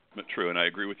 True, and I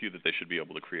agree with you that they should be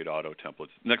able to create auto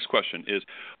templates. Next question is,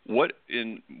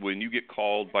 when you get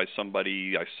called by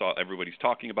somebody, I saw everybody's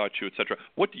talking about you, et cetera,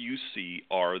 what do you see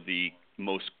are the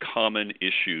most common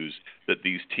issues that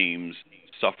these teams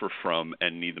suffer from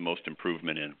and need the most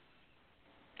improvement in?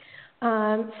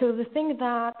 So the thing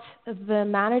that the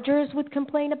managers would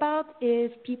complain about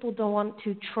is people don't want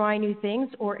to try new things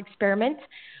or experiment,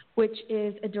 which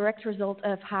is a direct result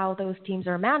of how those teams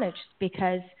are managed,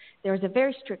 because there's a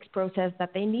very strict process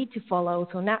that they need to follow.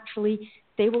 So naturally,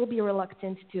 they will be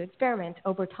reluctant to experiment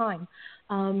over time.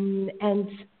 And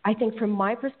I think from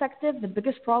my perspective, the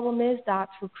biggest problem is that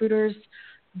recruiters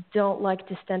don't like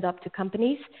to stand up to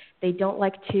companies. They don't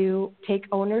like to take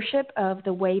ownership of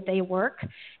the way they work,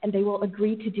 and they will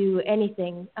agree to do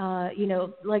anything.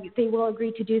 Like they will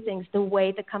agree to do things the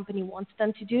way the company wants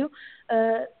them to do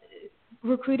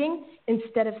recruiting,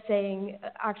 instead of saying,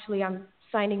 actually, I'm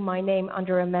signing my name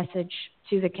under a message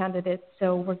to the candidate,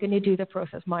 so we're going to do the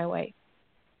process my way.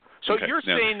 So Okay, you're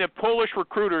saying that Polish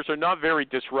recruiters are not very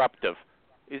disruptive.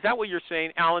 Is that what you're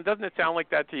saying, Alan? Doesn't it sound like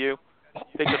that to you?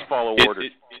 They just follow orders.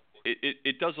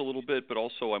 It does a little bit, but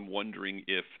also I'm wondering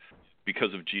if,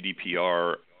 because of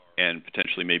GDPR and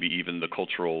potentially maybe even the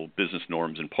cultural business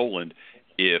norms in Poland,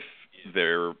 if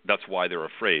that's why they're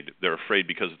afraid. They're afraid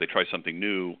because if they try something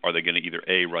new, are they going to either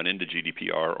A, run into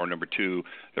GDPR, or number two,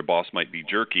 their boss might be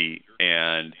jerky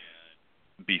and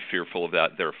be fearful of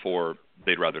that. Therefore,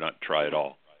 they'd rather not try at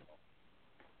all.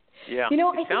 Yeah, I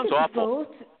it think sounds it's awful.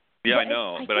 both. Yeah, I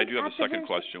know, but I think do have a at the second very-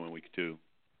 question when we do.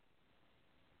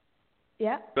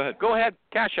 Yeah. Go ahead.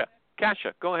 Kasia,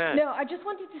 go ahead. No, I just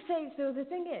wanted to say, so the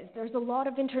thing is, there's a lot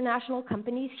of international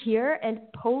companies here,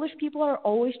 and Polish people are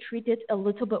always treated a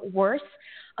little bit worse.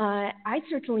 I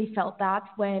certainly felt that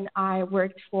when I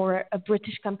worked for a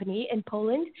British company in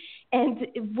Poland. And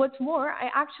what's more,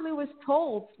 I actually was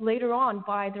told later on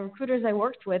by the recruiters I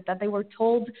worked with that they were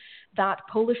told that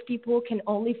Polish people can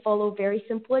only follow very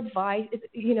simple advice,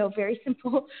 very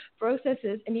simple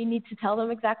processes, and you need to tell them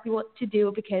exactly what to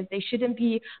do because they shouldn't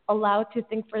be allowed to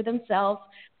think for themselves.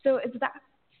 So it's that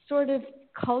sort of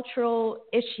cultural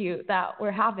issue that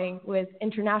we're having with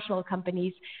international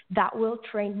companies that will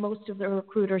train most of the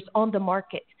recruiters on the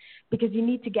market, because you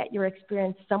need to get your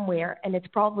experience somewhere, and it's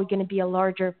probably going to be a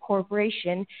larger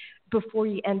corporation before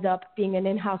you end up being an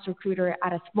in-house recruiter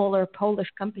at a smaller Polish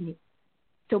company.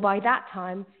 So by that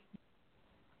time...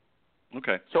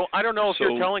 Okay. So I don't know if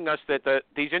you're telling us that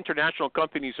these international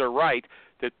companies are right,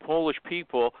 that Polish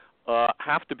people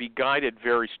have to be guided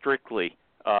very strictly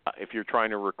if you're trying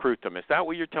to recruit them. Is that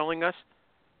what you're telling us?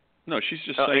 No, she's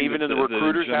just saying even that the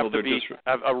recruiters have to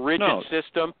have a rigid No.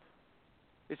 system.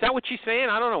 Is that what she's saying?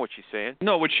 I don't know what she's saying.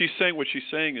 No, what she's saying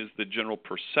is the general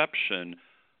perception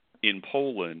in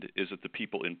Poland is that the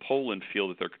people in Poland feel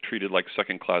that they're treated like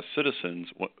second-class citizens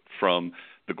from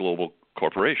the global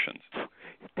corporations.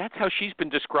 That's how she's been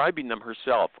describing them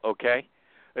herself. Okay,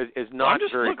 is not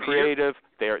very creative.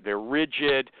 They're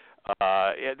rigid.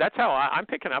 That's how I'm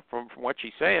picking up from what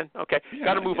she's saying. Okay,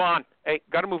 got to move on. Hey,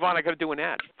 got to move on. I got to do an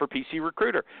ad for PC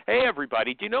Recruiter. Hey,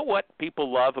 everybody, do you know what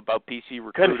people love about PC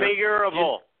Recruiter?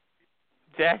 Configurable.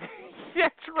 That's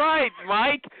right,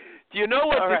 Mike. Do you know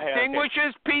what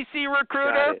distinguishes PC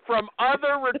Recruiter from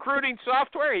other recruiting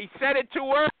software? He said it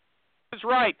to her. That's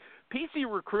right. PC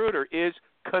Recruiter is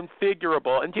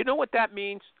configurable. And do you know what that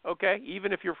means? Okay,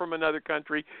 even if you're from another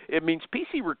country, it means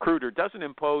PC Recruiter doesn't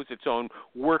impose its own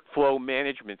workflow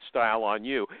management style on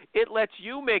you. It lets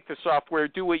you make the software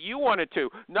do what you want it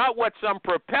to, not what some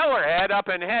propeller head up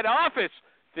in head office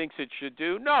thinks it should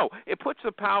do. No, it puts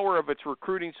the power of its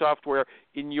recruiting software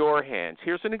in your hands.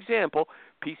 Here's an example.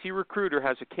 PC Recruiter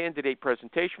has a candidate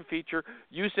presentation feature.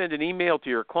 You send an email to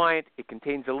your client. It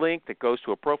contains a link that goes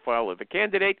to a profile of the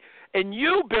candidate, and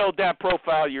you build that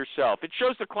profile yourself. It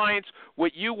shows the clients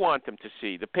what you want them to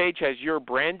see. The page has your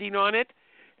branding on it,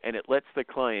 and it lets the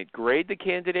client grade the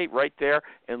candidate right there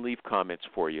and leave comments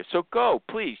for you. So go,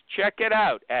 please, check it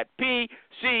out at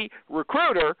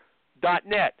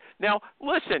PCRecruiter.net. Now,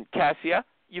 listen, Kasia,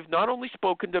 you've not only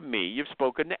spoken to me, you've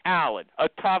spoken to Alan, a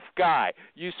tough guy.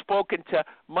 You've spoken to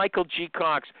Michael G.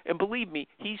 Cox, and believe me,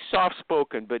 he's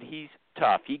soft-spoken, but he's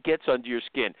tough. He gets under your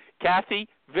skin. Kathy,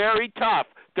 very tough.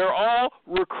 They're all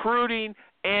recruiting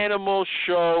animal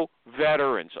show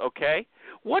veterans, okay?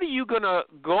 What are you going to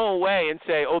go away and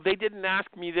say, oh, they didn't ask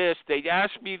me this, they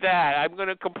asked me that, I'm going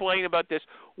to complain about this?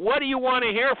 What do you want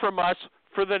to hear from us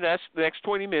for the next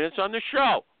 20 minutes on the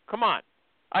show? Come on.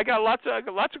 I got lots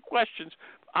of questions.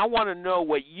 I want to know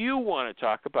what you want to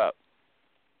talk about.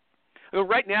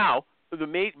 Right now, the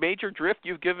major drift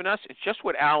you've given us, it's just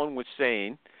what Alan was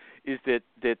saying, is that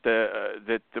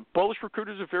the Polish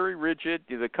recruiters are very rigid.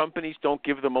 The companies don't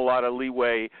give them a lot of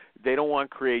leeway. They don't want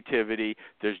creativity.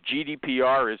 There's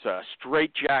GDPR is a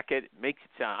straitjacket. It makes it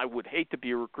sound. I would hate to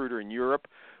be a recruiter in Europe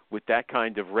with that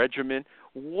kind of regimen.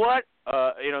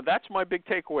 That's my big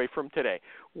takeaway from today.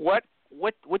 What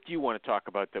do you want to talk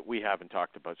about that we haven't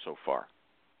talked about so far?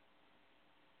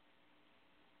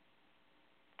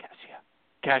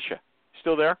 Kasia,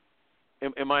 still there?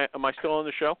 Am I still on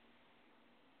the show?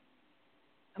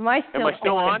 Am I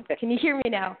still on? Can you hear me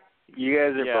now? You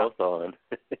guys are both on.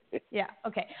 Yeah,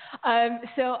 okay.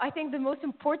 So I think the most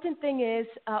important thing is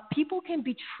people can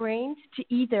be trained to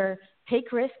either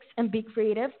take risks and be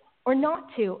creative or not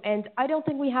to. And I don't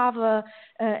think we have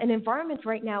an environment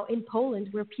right now in Poland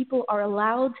where people are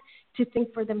allowed to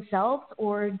think for themselves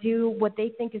or do what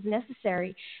they think is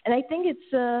necessary. And I think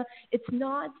it's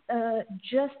not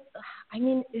just. I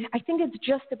think it's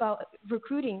just about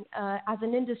recruiting as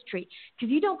an industry, because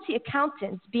you don't see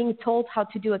accountants being told how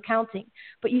to do accounting,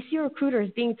 but you see recruiters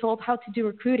being told how to do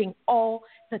recruiting all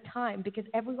the time, because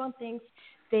everyone thinks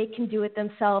they can do it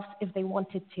themselves if they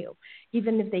wanted to,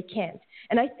 even if they can't.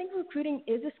 And I think recruiting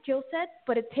is a skill set,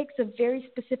 but it takes a very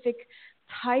specific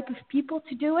type of people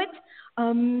to do it.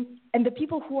 And the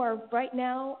people who are right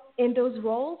now in those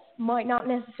roles might not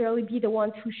necessarily be the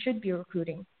ones who should be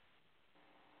recruiting.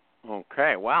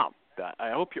 Okay, wow.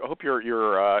 I hope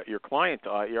your client,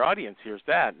 your audience hears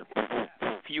that.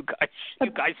 You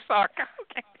guys suck.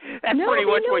 Okay. That's pretty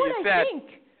much what you said.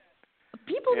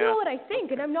 People know what I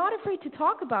think, and I'm not afraid to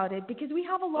talk about it, because we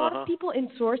have a lot of people in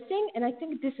sourcing, and I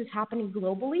think this is happening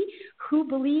globally, who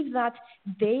believe that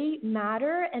they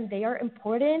matter and they are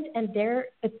important and their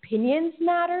opinions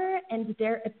matter and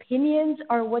their opinions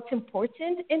are what's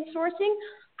important in sourcing.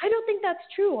 I don't think that's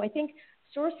true. I think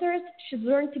sourcers should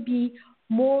learn to be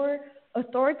more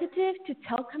authoritative to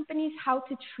tell companies how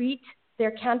to treat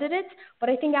their candidates, but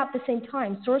I think at the same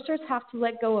time, sourcers have to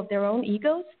let go of their own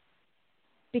egos,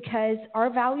 because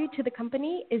our value to the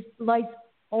company lies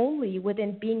only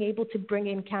within being able to bring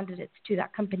in candidates to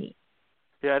that company.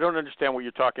 Yeah, I don't understand what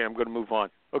you're talking. I'm going to move on.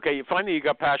 Okay, finally you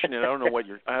got passionate. I don't know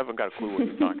I haven't got a clue what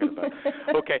you're talking about.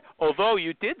 Okay, although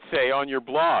you did say on your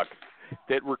blog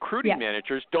that recruiting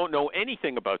managers don't know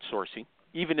anything about sourcing,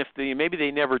 even if maybe they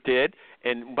never did,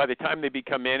 and by the time they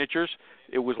become managers,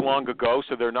 it was long ago,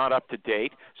 so they're not up to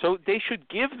date. So they should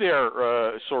give their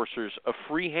sourcers a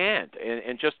free hand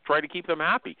and just try to keep them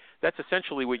happy. That's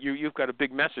essentially what you've got a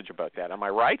big message about that. Am I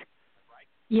right?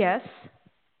 Yes.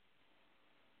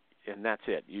 And that's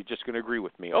it. You're just going to agree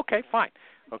with me. Okay, fine.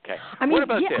 Okay. What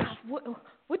about this? What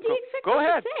do you expect me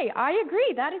to say? I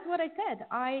agree. That is what I said.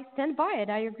 I stand by it.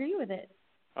 I agree with it.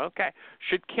 Okay.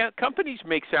 Should companies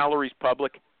make salaries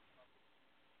public?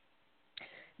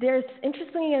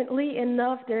 Interestingly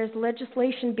enough, there's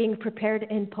legislation being prepared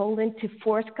in Poland to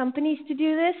force companies to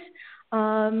do this.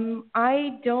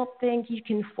 I don't think you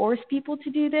can force people to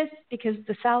do this, because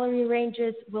the salary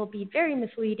ranges will be very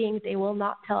misleading. They will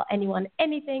not tell anyone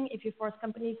anything if you force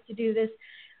companies to do this.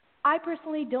 I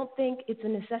personally don't think it's a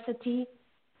necessity.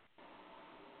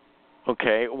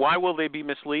 Okay. Why will they be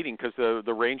misleading? Because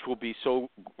the range will be so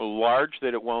large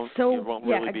that it won't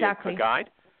really be a guide?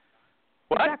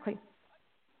 What? Exactly.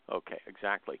 Okay,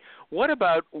 exactly. What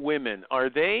about women? Are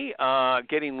they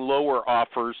getting lower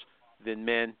offers than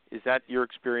men? Is that your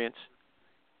experience?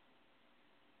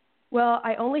 Well,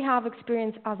 I only have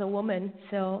experience as a woman,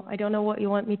 so I don't know what you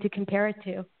want me to compare it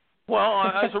to. Well,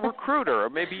 as a recruiter,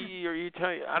 maybe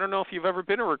I don't know if you've ever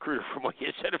been a recruiter from what you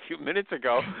said a few minutes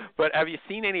ago, but have you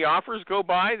seen any offers go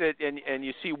by that and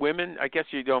you see women? I guess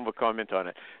you don't have a comment on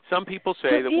it. Some people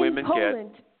say that women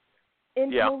get. In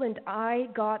Poland, I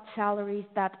got salaries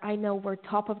that I know were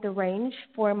top of the range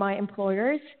for my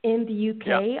employers. In the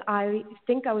UK, I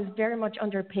think I was very much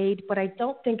underpaid, but I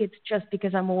don't think it's just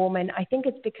because I'm a woman. I think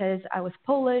it's because I was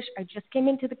Polish. I just came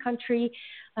into the country.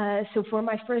 So for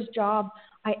my first job,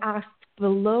 I asked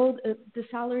below the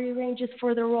salary ranges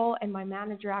for the role, and my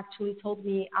manager actually told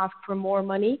me ask for more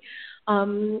money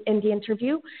in the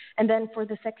interview. And then for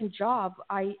the second job,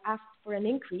 I asked for an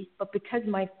increase, but because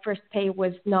my first pay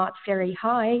was not very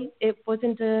high, it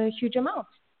wasn't a huge amount.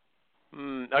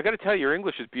 I got to tell you, your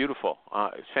English is beautiful.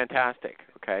 It's fantastic.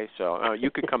 Okay, so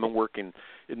you could come and work in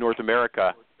North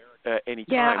America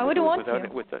anytime. Yeah, I would want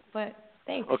to. But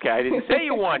Thanks. Okay, I didn't say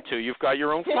you want to. You've got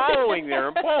your own following there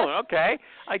in Poland. Okay,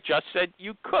 I just said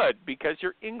you could because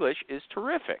your English is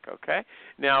terrific. Okay,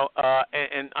 now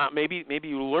maybe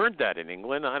you learned that in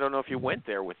England. I don't know if you went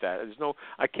there with that.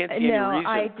 I can't see any reason. No,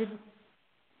 I didn't.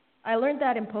 I learned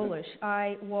that in Polish.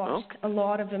 I watched a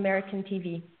lot of American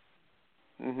TV.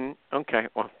 Okay.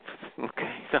 Well.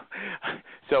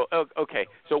 Okay.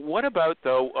 So what about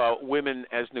though women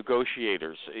as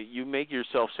negotiators? You make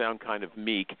yourself sound kind of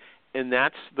meek, and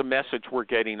that's the message we're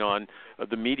getting on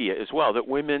the media as well. That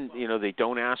women, they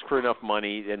don't ask for enough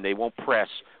money and they won't press,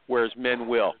 whereas men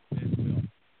will.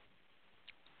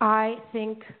 I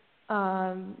think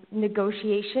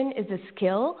negotiation is a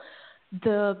skill.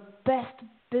 The best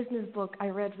business book I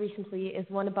read recently is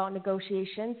one about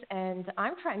negotiations, and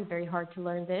I'm trying very hard to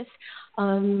learn this.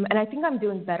 And I think I'm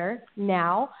doing better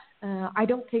now. I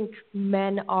don't think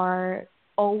men are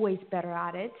always better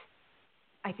at it.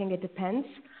 I think it depends.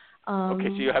 Okay,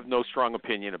 so you have no strong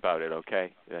opinion about it.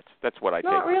 Okay, that's what I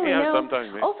think. Not really. Yeah, no.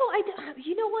 Sometimes. Also,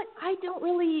 you know what? I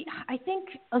think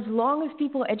as long as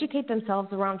people educate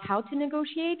themselves around how to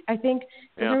negotiate, I think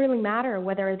it doesn't really matter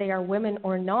whether they are women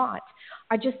or not.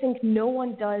 I just think no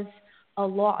one does a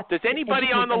lot. Does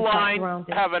anybody on the line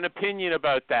have an opinion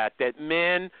about that? That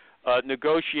men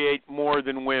negotiate more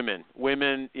than women?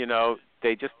 Women,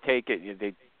 they just take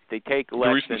it. They take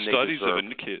less than they deserve.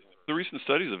 The recent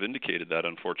studies have indicated that,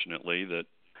 unfortunately, that.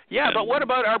 Yeah, but what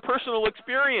about our personal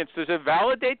experience? Does it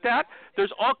validate that?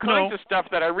 There's all kinds of stuff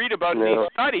that I read about in these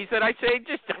studies that I say,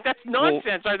 that's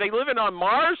nonsense. Are they living on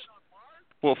Mars?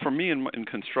 Well, for me in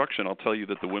construction, I'll tell you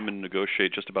that the women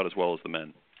negotiate just about as well as the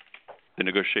men. They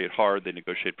negotiate hard, they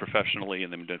negotiate professionally,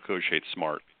 and they negotiate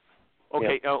smart.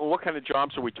 Okay, what kind of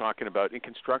jobs are we talking about? In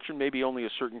construction, maybe only a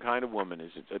certain kind of woman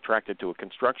is attracted to a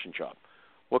construction job.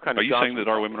 What kind of jobs? Are you saying that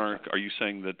our women aren't? Are you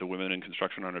saying that the women in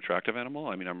construction are an attractive animal?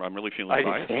 I mean, I'm really feeling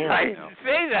biased. I didn't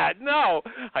say that. No,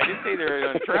 I didn't say they're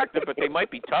unattractive, but they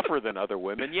might be tougher than other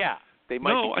women. Yeah, they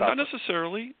might be tougher. No, not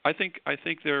necessarily. I think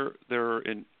they're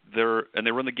and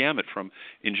they run the gamut from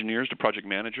engineers to project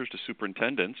managers to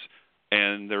superintendents,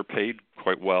 and they're paid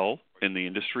quite well in the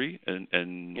industry, and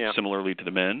similarly to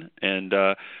the men. And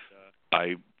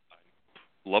I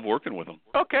love working with them.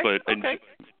 Okay. But okay.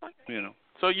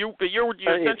 So you're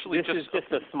essentially this is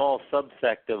just a small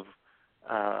subsect of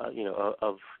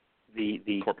of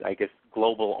the I guess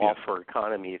global offer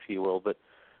economy, if you will. But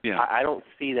I don't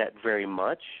see that very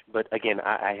much. But again,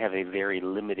 I have a very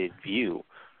limited view.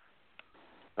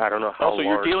 I don't know how. Also,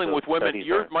 you're dealing with women.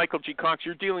 You're Michael G. Cox.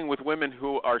 You're dealing with women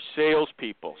who are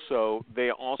salespeople, so they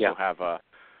also have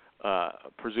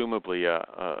presumably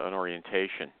an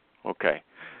orientation. Okay.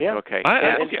 Yeah. Okay.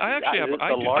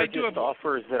 The largest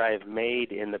offers that I've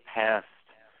made in the past,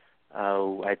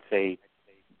 I'd say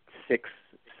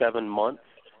 6-7 months,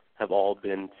 have all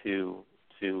been to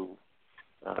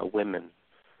women,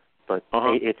 but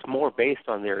it's more based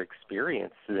on their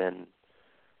experience than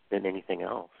anything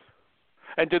else.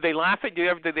 And do they laugh at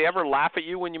you? Do they ever laugh at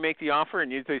you when you make the offer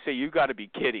and they say, "You got to be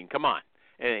kidding"? Come on.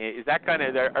 Is that kind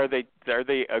of are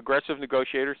they aggressive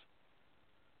negotiators?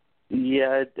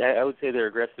 Yeah, I would say they're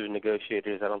aggressive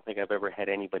negotiators. I don't think I've ever had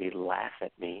anybody laugh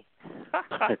at me.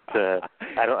 But,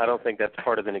 I don't think that's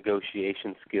part of the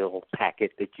negotiation skill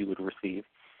packet that you would receive.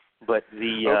 But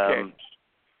the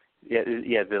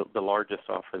the largest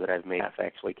offer that I've made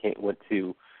actually went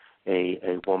to a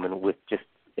woman with just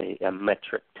a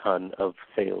metric ton of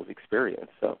sales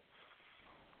experience. So.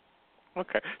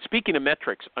 Okay. Speaking of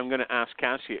metrics, I'm going to ask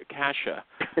Kasia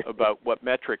about what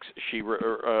metrics she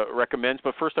recommends.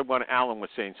 But first, Alan was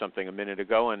saying something a minute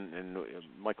ago, and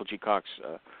Michael G. Cox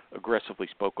aggressively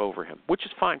spoke over him, which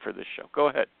is fine for this show. Go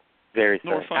ahead. Very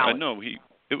sorry. Alan. No, it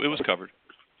was covered.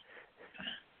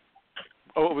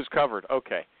 Oh, it was covered.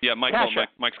 Okay. Yeah,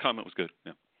 Mike's comment was good.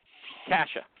 Yeah.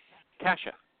 Kasia.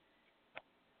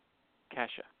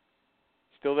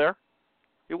 Still there?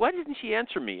 Why didn't she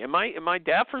answer me? Am I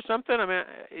deaf or something? I mean,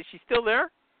 is she still there?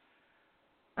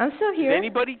 I'm still here. Is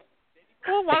anybody?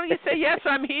 Well, why don't you say yes?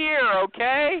 I'm here.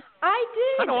 Okay. I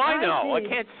did. How do I know? I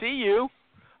can't see you.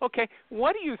 Okay.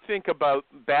 What do you think about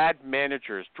bad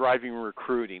managers driving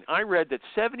recruiting? I read that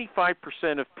 75%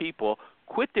 of people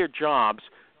quit their jobs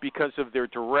because of their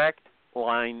direct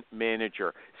line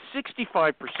manager.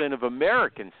 65% of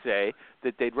Americans say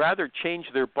that they'd rather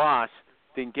change their boss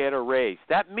than get a raise.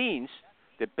 That means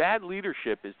that bad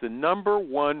leadership is the number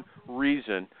one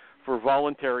reason for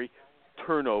voluntary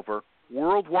turnover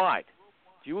worldwide.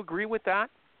 Do you agree with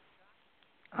that?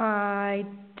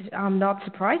 I'm not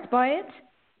surprised by it.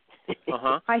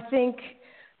 I think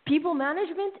people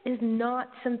management is not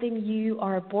something you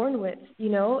are born with.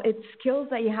 It's skills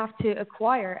that you have to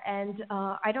acquire. And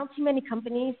I don't see many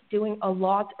companies doing a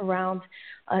lot around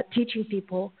teaching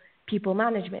people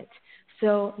management.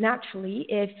 So naturally,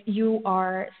 if you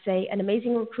are, say, an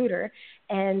amazing recruiter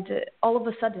and all of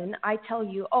a sudden I tell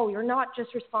you, oh, you're not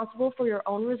just responsible for your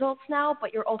own results now,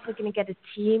 but you're also going to get a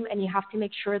team and you have to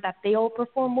make sure that they all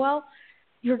perform well,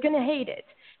 you're going to hate it.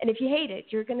 And if you hate it,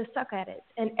 you're going to suck at it.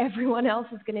 And everyone else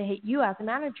is going to hate you as a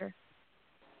manager.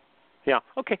 Yeah,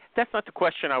 okay, that's not the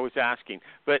question I was asking,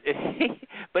 but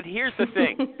here's the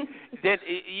thing: that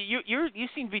you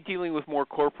seem to be dealing with more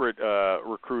corporate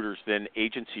recruiters than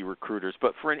agency recruiters.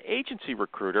 But for an agency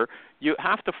recruiter, you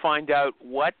have to find out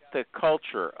what the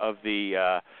culture of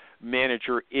the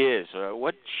manager is,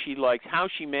 what she likes, how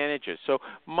she manages. So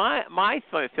my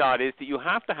thought is that you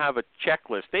have to have a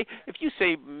checklist. If you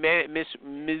say Ms.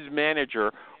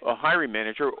 Manager, a hiring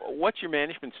manager, what's your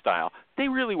management style? They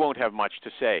really won't have much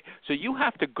to say. So you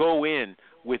have to go in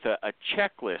with a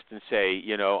checklist and say,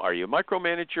 are you a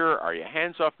micromanager? Are you a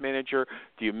hands-off manager?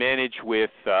 Do you manage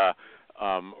with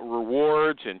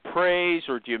rewards and praise,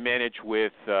 or do you manage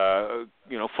with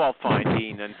fault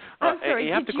finding? And I'm sorry,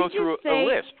 you have to go through a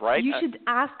list, right? You should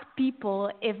ask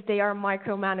people if they are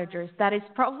micromanagers. That is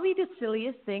probably the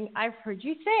silliest thing I've heard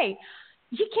you say.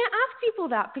 You can't ask people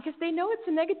that because they know it's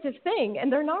a negative thing,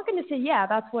 and they're not going to say, yeah,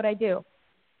 that's what I do.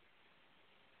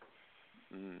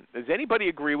 Does anybody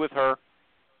agree with her?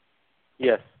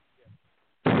 Yes.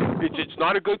 It's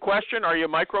not a good question. Are you a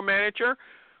micromanager?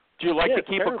 Do you like to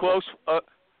keep a close?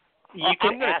 You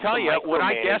can I'm going to tell you what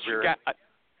I guess.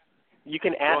 You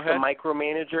can ask a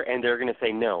micromanager, and they're going to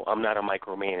say, "No, I'm not a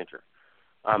micromanager.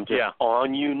 I'm just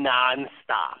on you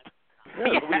nonstop."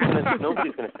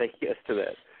 Nobody's going to say yes to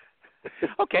that.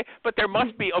 Okay, but there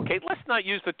must be. Okay, let's not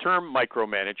use the term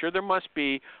micromanager. There must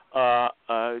be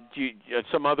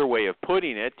some other way of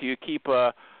putting it. Do you keep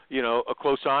a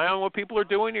close eye on what people are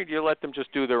doing, or do you let them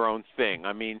just do their own thing?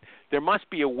 I mean, there must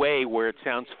be a way where it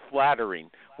sounds flattering,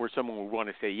 where someone would want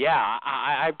to say, "Yeah,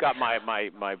 I've got my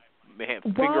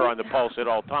finger on the pulse at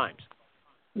all times."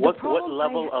 What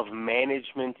level of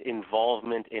management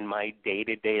involvement in my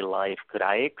day-to-day life could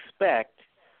I expect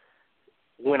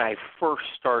when I first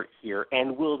start here,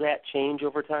 and will that change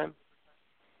over time?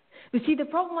 You see, the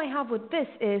problem I have with this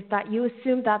is that you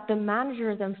assume that the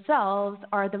managers themselves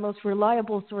are the most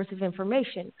reliable source of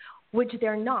information, which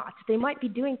they're not. They might be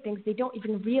doing things they don't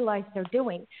even realize they're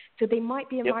doing. So they might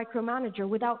be a micromanager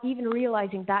without even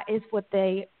realizing that is what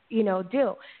they,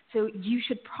 do. So you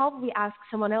should probably ask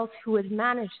someone else who is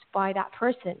managed by that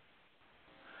person.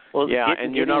 Well,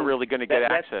 and you're not really going to get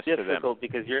access to them. That's difficult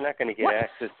because you're not going to get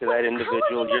access to that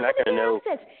individual. You're not going to know.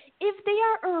 If they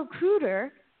are a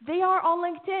recruiter, they are on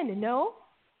LinkedIn, no?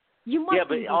 You must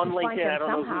but on LinkedIn, I don't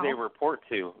know who they report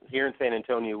to. Here in San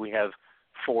Antonio, we have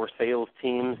 4 sales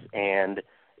teams, and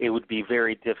it would be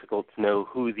very difficult to know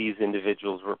who these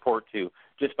individuals report to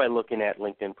just by looking at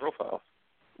LinkedIn profiles.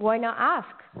 Why not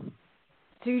ask?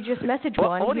 So you just message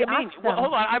one. What do you mean? Well,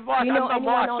 hold on, I'm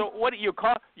lost. So what do you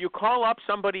call? You call up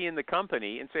somebody in the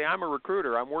company and say, "I'm a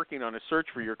recruiter. I'm working on a search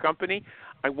for your company.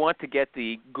 I want to get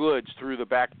the goods through the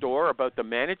back door about the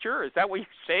manager." Is that what you're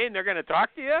saying? They're going to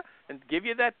talk to you and give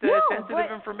you that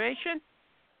sensitive information?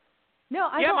 No,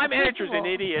 I don't. My manager's an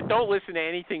idiot. Don't listen to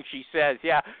anything she says.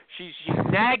 Yeah, she's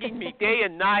nagging me day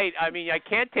and night. I mean, I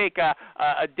can't take a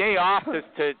day off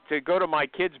to go to my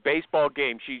kid's baseball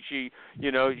game. She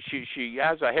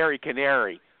has a hairy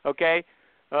canary. Okay,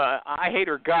 I hate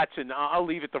her guts, and I'll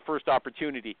leave at the first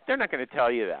opportunity. They're not going to tell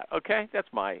you that. Okay, that's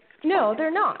my. No, they're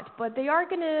not. But they are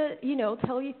going to,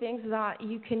 tell you things that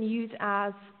you can use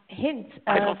as hints.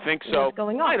 I don't think so. What's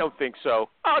going on. I don't think so.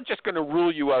 I'm just going to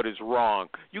rule you out as wrong.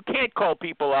 You can't call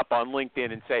people up on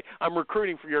LinkedIn and say, "I'm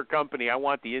recruiting for your company. I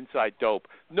want the inside dope."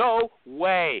 No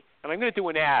way. And I'm going to do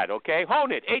an ad, okay?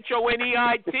 Honeit,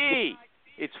 HONEIT.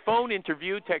 It's phone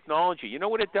interview technology. You know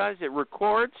what it does? It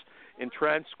records and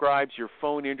transcribes your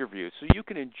phone interviews so you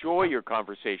can enjoy your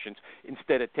conversations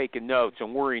instead of taking notes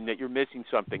and worrying that you're missing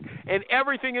something. And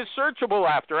everything is searchable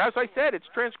after. As I said, it's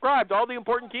transcribed. All the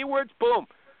important keywords, boom.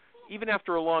 Even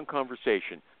after a long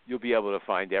conversation, you'll be able to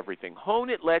find everything.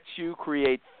 Honeit lets you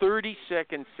create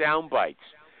 30-second sound bites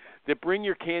that bring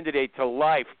your candidate to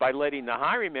life by letting the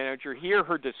hiring manager hear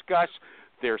her discuss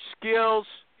her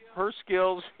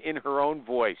skills in her own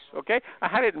voice. Okay? I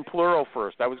had it in plural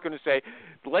first. I was going to say,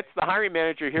 lets the hiring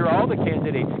manager hear all the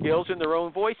candidate's skills in their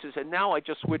own voices, and now I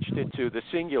just switched it to the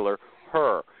singular,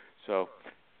 her. So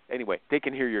anyway, they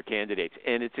can hear your candidates.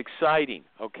 And it's exciting,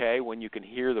 okay, when you can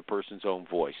hear the person's own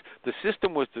voice. The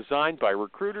system was designed by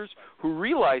recruiters who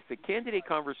realized that candidate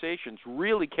conversations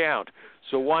really count,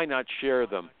 so why not share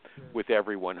them with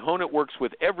everyone? Hone It works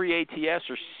with every ATS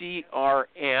or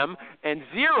CRM and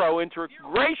zero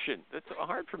integration. That's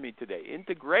hard for me today.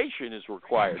 Integration is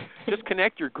required. Just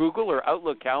connect your Google or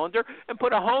Outlook calendar and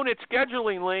put a Hone It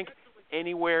scheduling link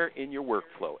anywhere in your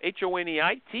workflow.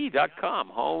 HONEIT.com.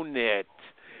 Hone It.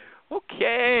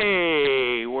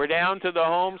 Okay, we're down to the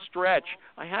home stretch.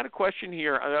 I had a question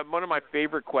here, one of my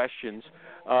favorite questions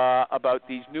about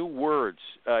these new words.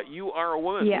 You are a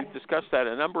woman. Yeah. We've discussed that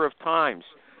a number of times.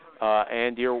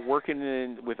 And you're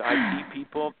working with IT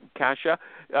people, Kasia.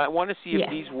 I want to see if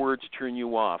these words turn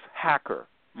you off. Hacker,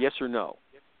 yes or no?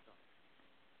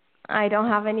 I don't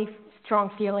have any strong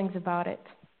feelings about it.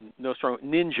 No strong.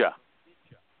 Ninja.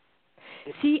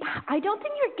 See, I don't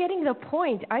think you're getting the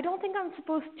point. I don't think I'm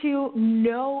supposed to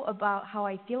know about how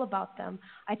I feel about them.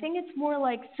 I think it's more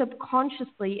like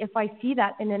subconsciously, if I see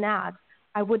that in an ad,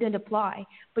 I wouldn't apply.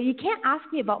 But you can't ask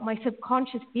me about my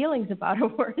subconscious feelings about a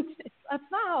word. That's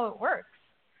not how it works.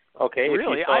 Okay,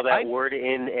 really? If you saw that word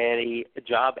in a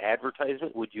job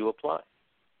advertisement, would you apply?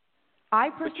 I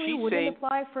personally wouldn't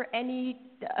apply for any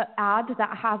ad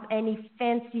that has any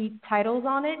fancy titles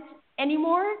on it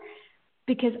anymore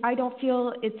because I don't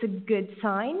feel it's a good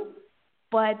sign.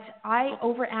 But I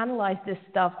overanalyze this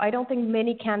stuff. I don't think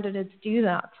many candidates do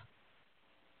that.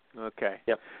 Okay.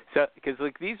 Yep. So, because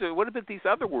like these are, what about these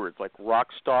other words like rock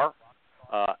star,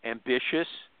 ambitious,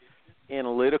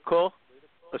 analytical,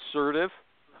 assertive?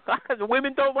 The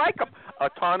women don't like them.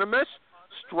 Autonomous,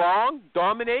 strong,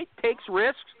 dominate, takes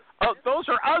risks. Oh, those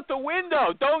are out the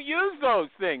window. Don't use those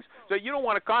things. So you don't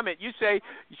want to comment. You say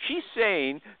she's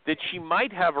saying that she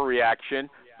might have a reaction,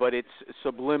 but it's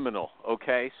subliminal.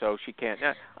 Okay, so she can't.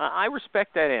 I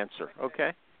respect that answer.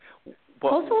 Okay.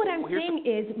 But also, what I'm saying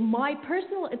is my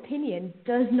personal opinion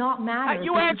does not matter.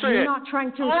 You answered it. You're not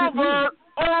trying to recruit me.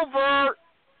 Over.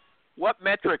 What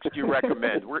metrics do you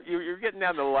recommend? You're getting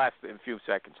down to the last few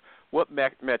seconds. What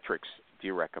metrics do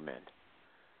you recommend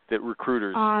that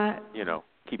recruiters,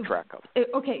 keep track of?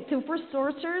 Okay, so for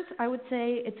sourcers, I would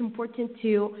say it's important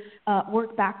to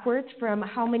work backwards from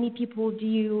how many people do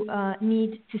you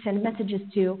need to send messages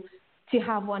to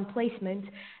have one placement.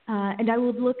 And I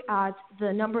would look at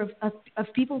the number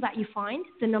of people that you find,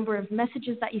 the number of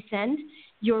messages that you send,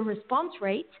 your response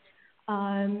rate,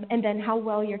 and then how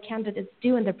well your candidates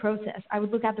do in the process. I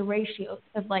would look at the ratios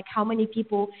of like how many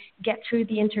people get through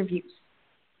the interviews.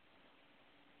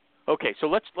 Okay, so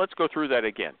let's go through that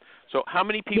again. So how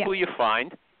many people you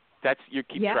find, that's you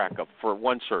keep track of for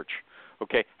one search.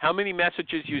 Okay, how many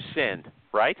messages you send,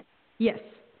 right? Yes.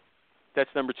 That's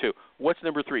number 2. What's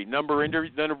number 3? Number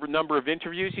of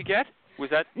interviews you get? Was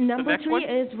that number the next 3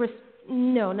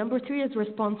 one? Number 3 is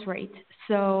response rate.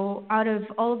 So out of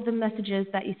all of the messages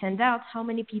that you send out, how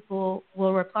many people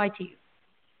will reply to you?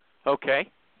 Okay.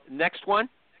 Next one?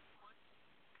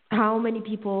 How many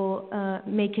people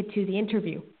make it to the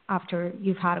interview after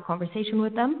you've had a conversation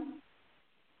with them?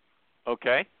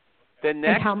 Okay. Then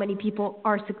next? And how many people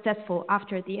are successful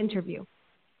after the interview?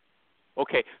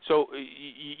 Okay, so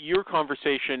your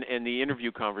conversation and the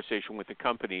interview conversation with the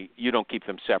company, you don't keep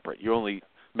them separate. You're only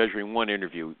measuring one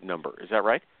interview number. Is that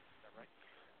right?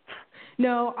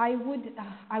 No, I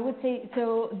would say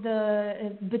so.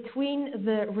 Between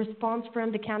the response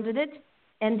from the candidate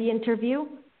and the interview,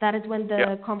 that is when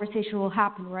the conversation will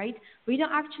happen, right? We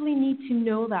don't actually need to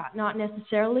know that, not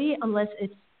necessarily, unless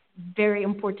it's very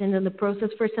important in the process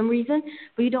for some reason.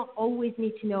 But you don't always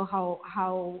need to know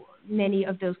how many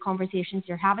of those conversations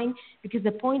you're having, because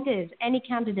the point is, any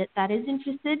candidate that is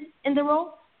interested in the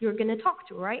role, you're going to talk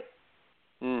to, right?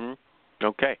 Mm-hmm.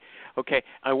 Okay.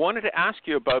 I wanted to ask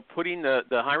you about putting the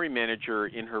hiring manager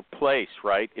in her place,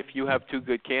 right? If you have 2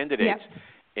 good candidates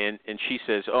and she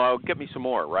says, oh, get me some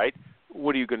more, right?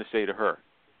 What are you going to say to her?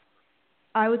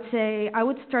 I would say I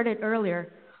would start it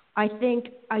earlier. I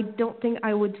don't think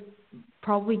I would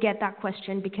probably get that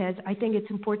question because I think it's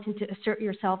important to assert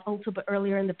yourself a little bit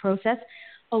earlier in the process.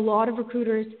 A lot of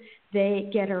recruiters, they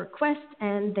get a request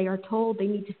and they are told they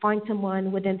need to find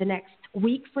someone within the next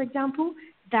week, for example.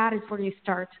 That is where you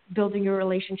start building your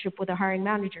relationship with a hiring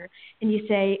manager. And you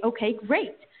say, okay,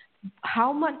 great.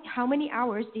 How many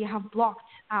hours do you have blocked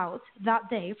out that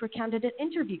day for candidate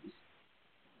interviews?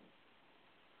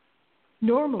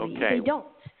 Normally, they don't.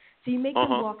 So you make them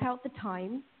block out the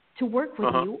time to work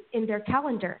with you in their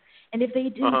calendar. And if they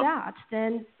do that,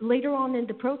 then later on in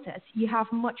the process, you have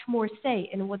much more say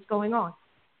in what's going on.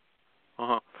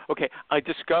 Okay, I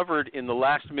discovered in the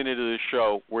last minute of the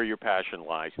show where your passion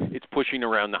lies. It's pushing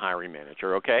around the hiring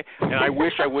manager, okay? And I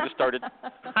wish I would have started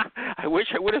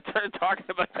talking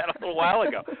about that a little while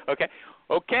ago. Okay.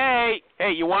 Okay.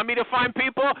 Hey, you want me to find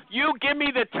people? You give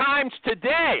me the times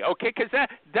today, okay? Cuz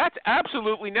that's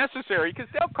absolutely necessary, cuz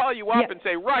they'll call you up and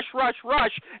say rush,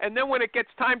 and then when it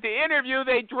gets time to interview,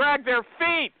 they drag their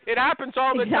feet. It happens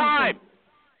all the time.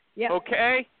 Yeah.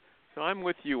 Okay? So I'm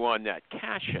with you on that.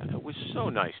 Kasia, it was so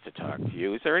nice to talk to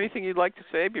you. Is there anything you'd like to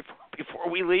say before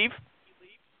we leave?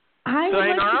 I would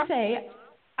like Sayonara? to say,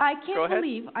 I can't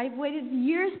believe I've waited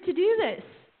years to do this.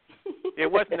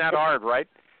 It wasn't that hard, right?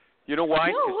 You know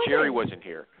why? No, Because Jerry wasn't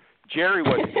here. Jerry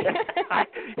wasn't here.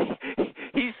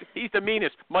 He's the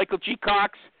meanest. Michael G.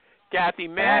 Cox, Kathy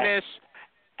Manis,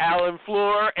 Alan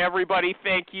Fleur, everybody,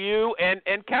 thank you. And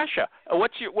Kasia,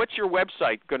 what's your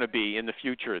website going to be in the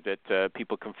future that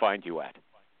people can find you at?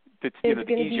 That's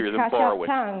easier than Borowicz.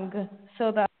 Tang,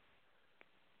 so that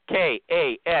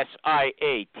Kasiatang.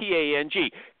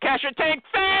 Kasia Tang,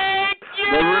 thank you.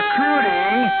 The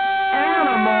recruiting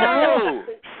animal.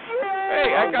 Hey,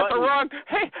 I got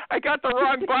the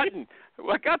wrong button.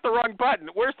 I got the wrong button.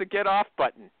 Where's the get off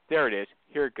button? There it is.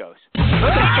 Here it goes.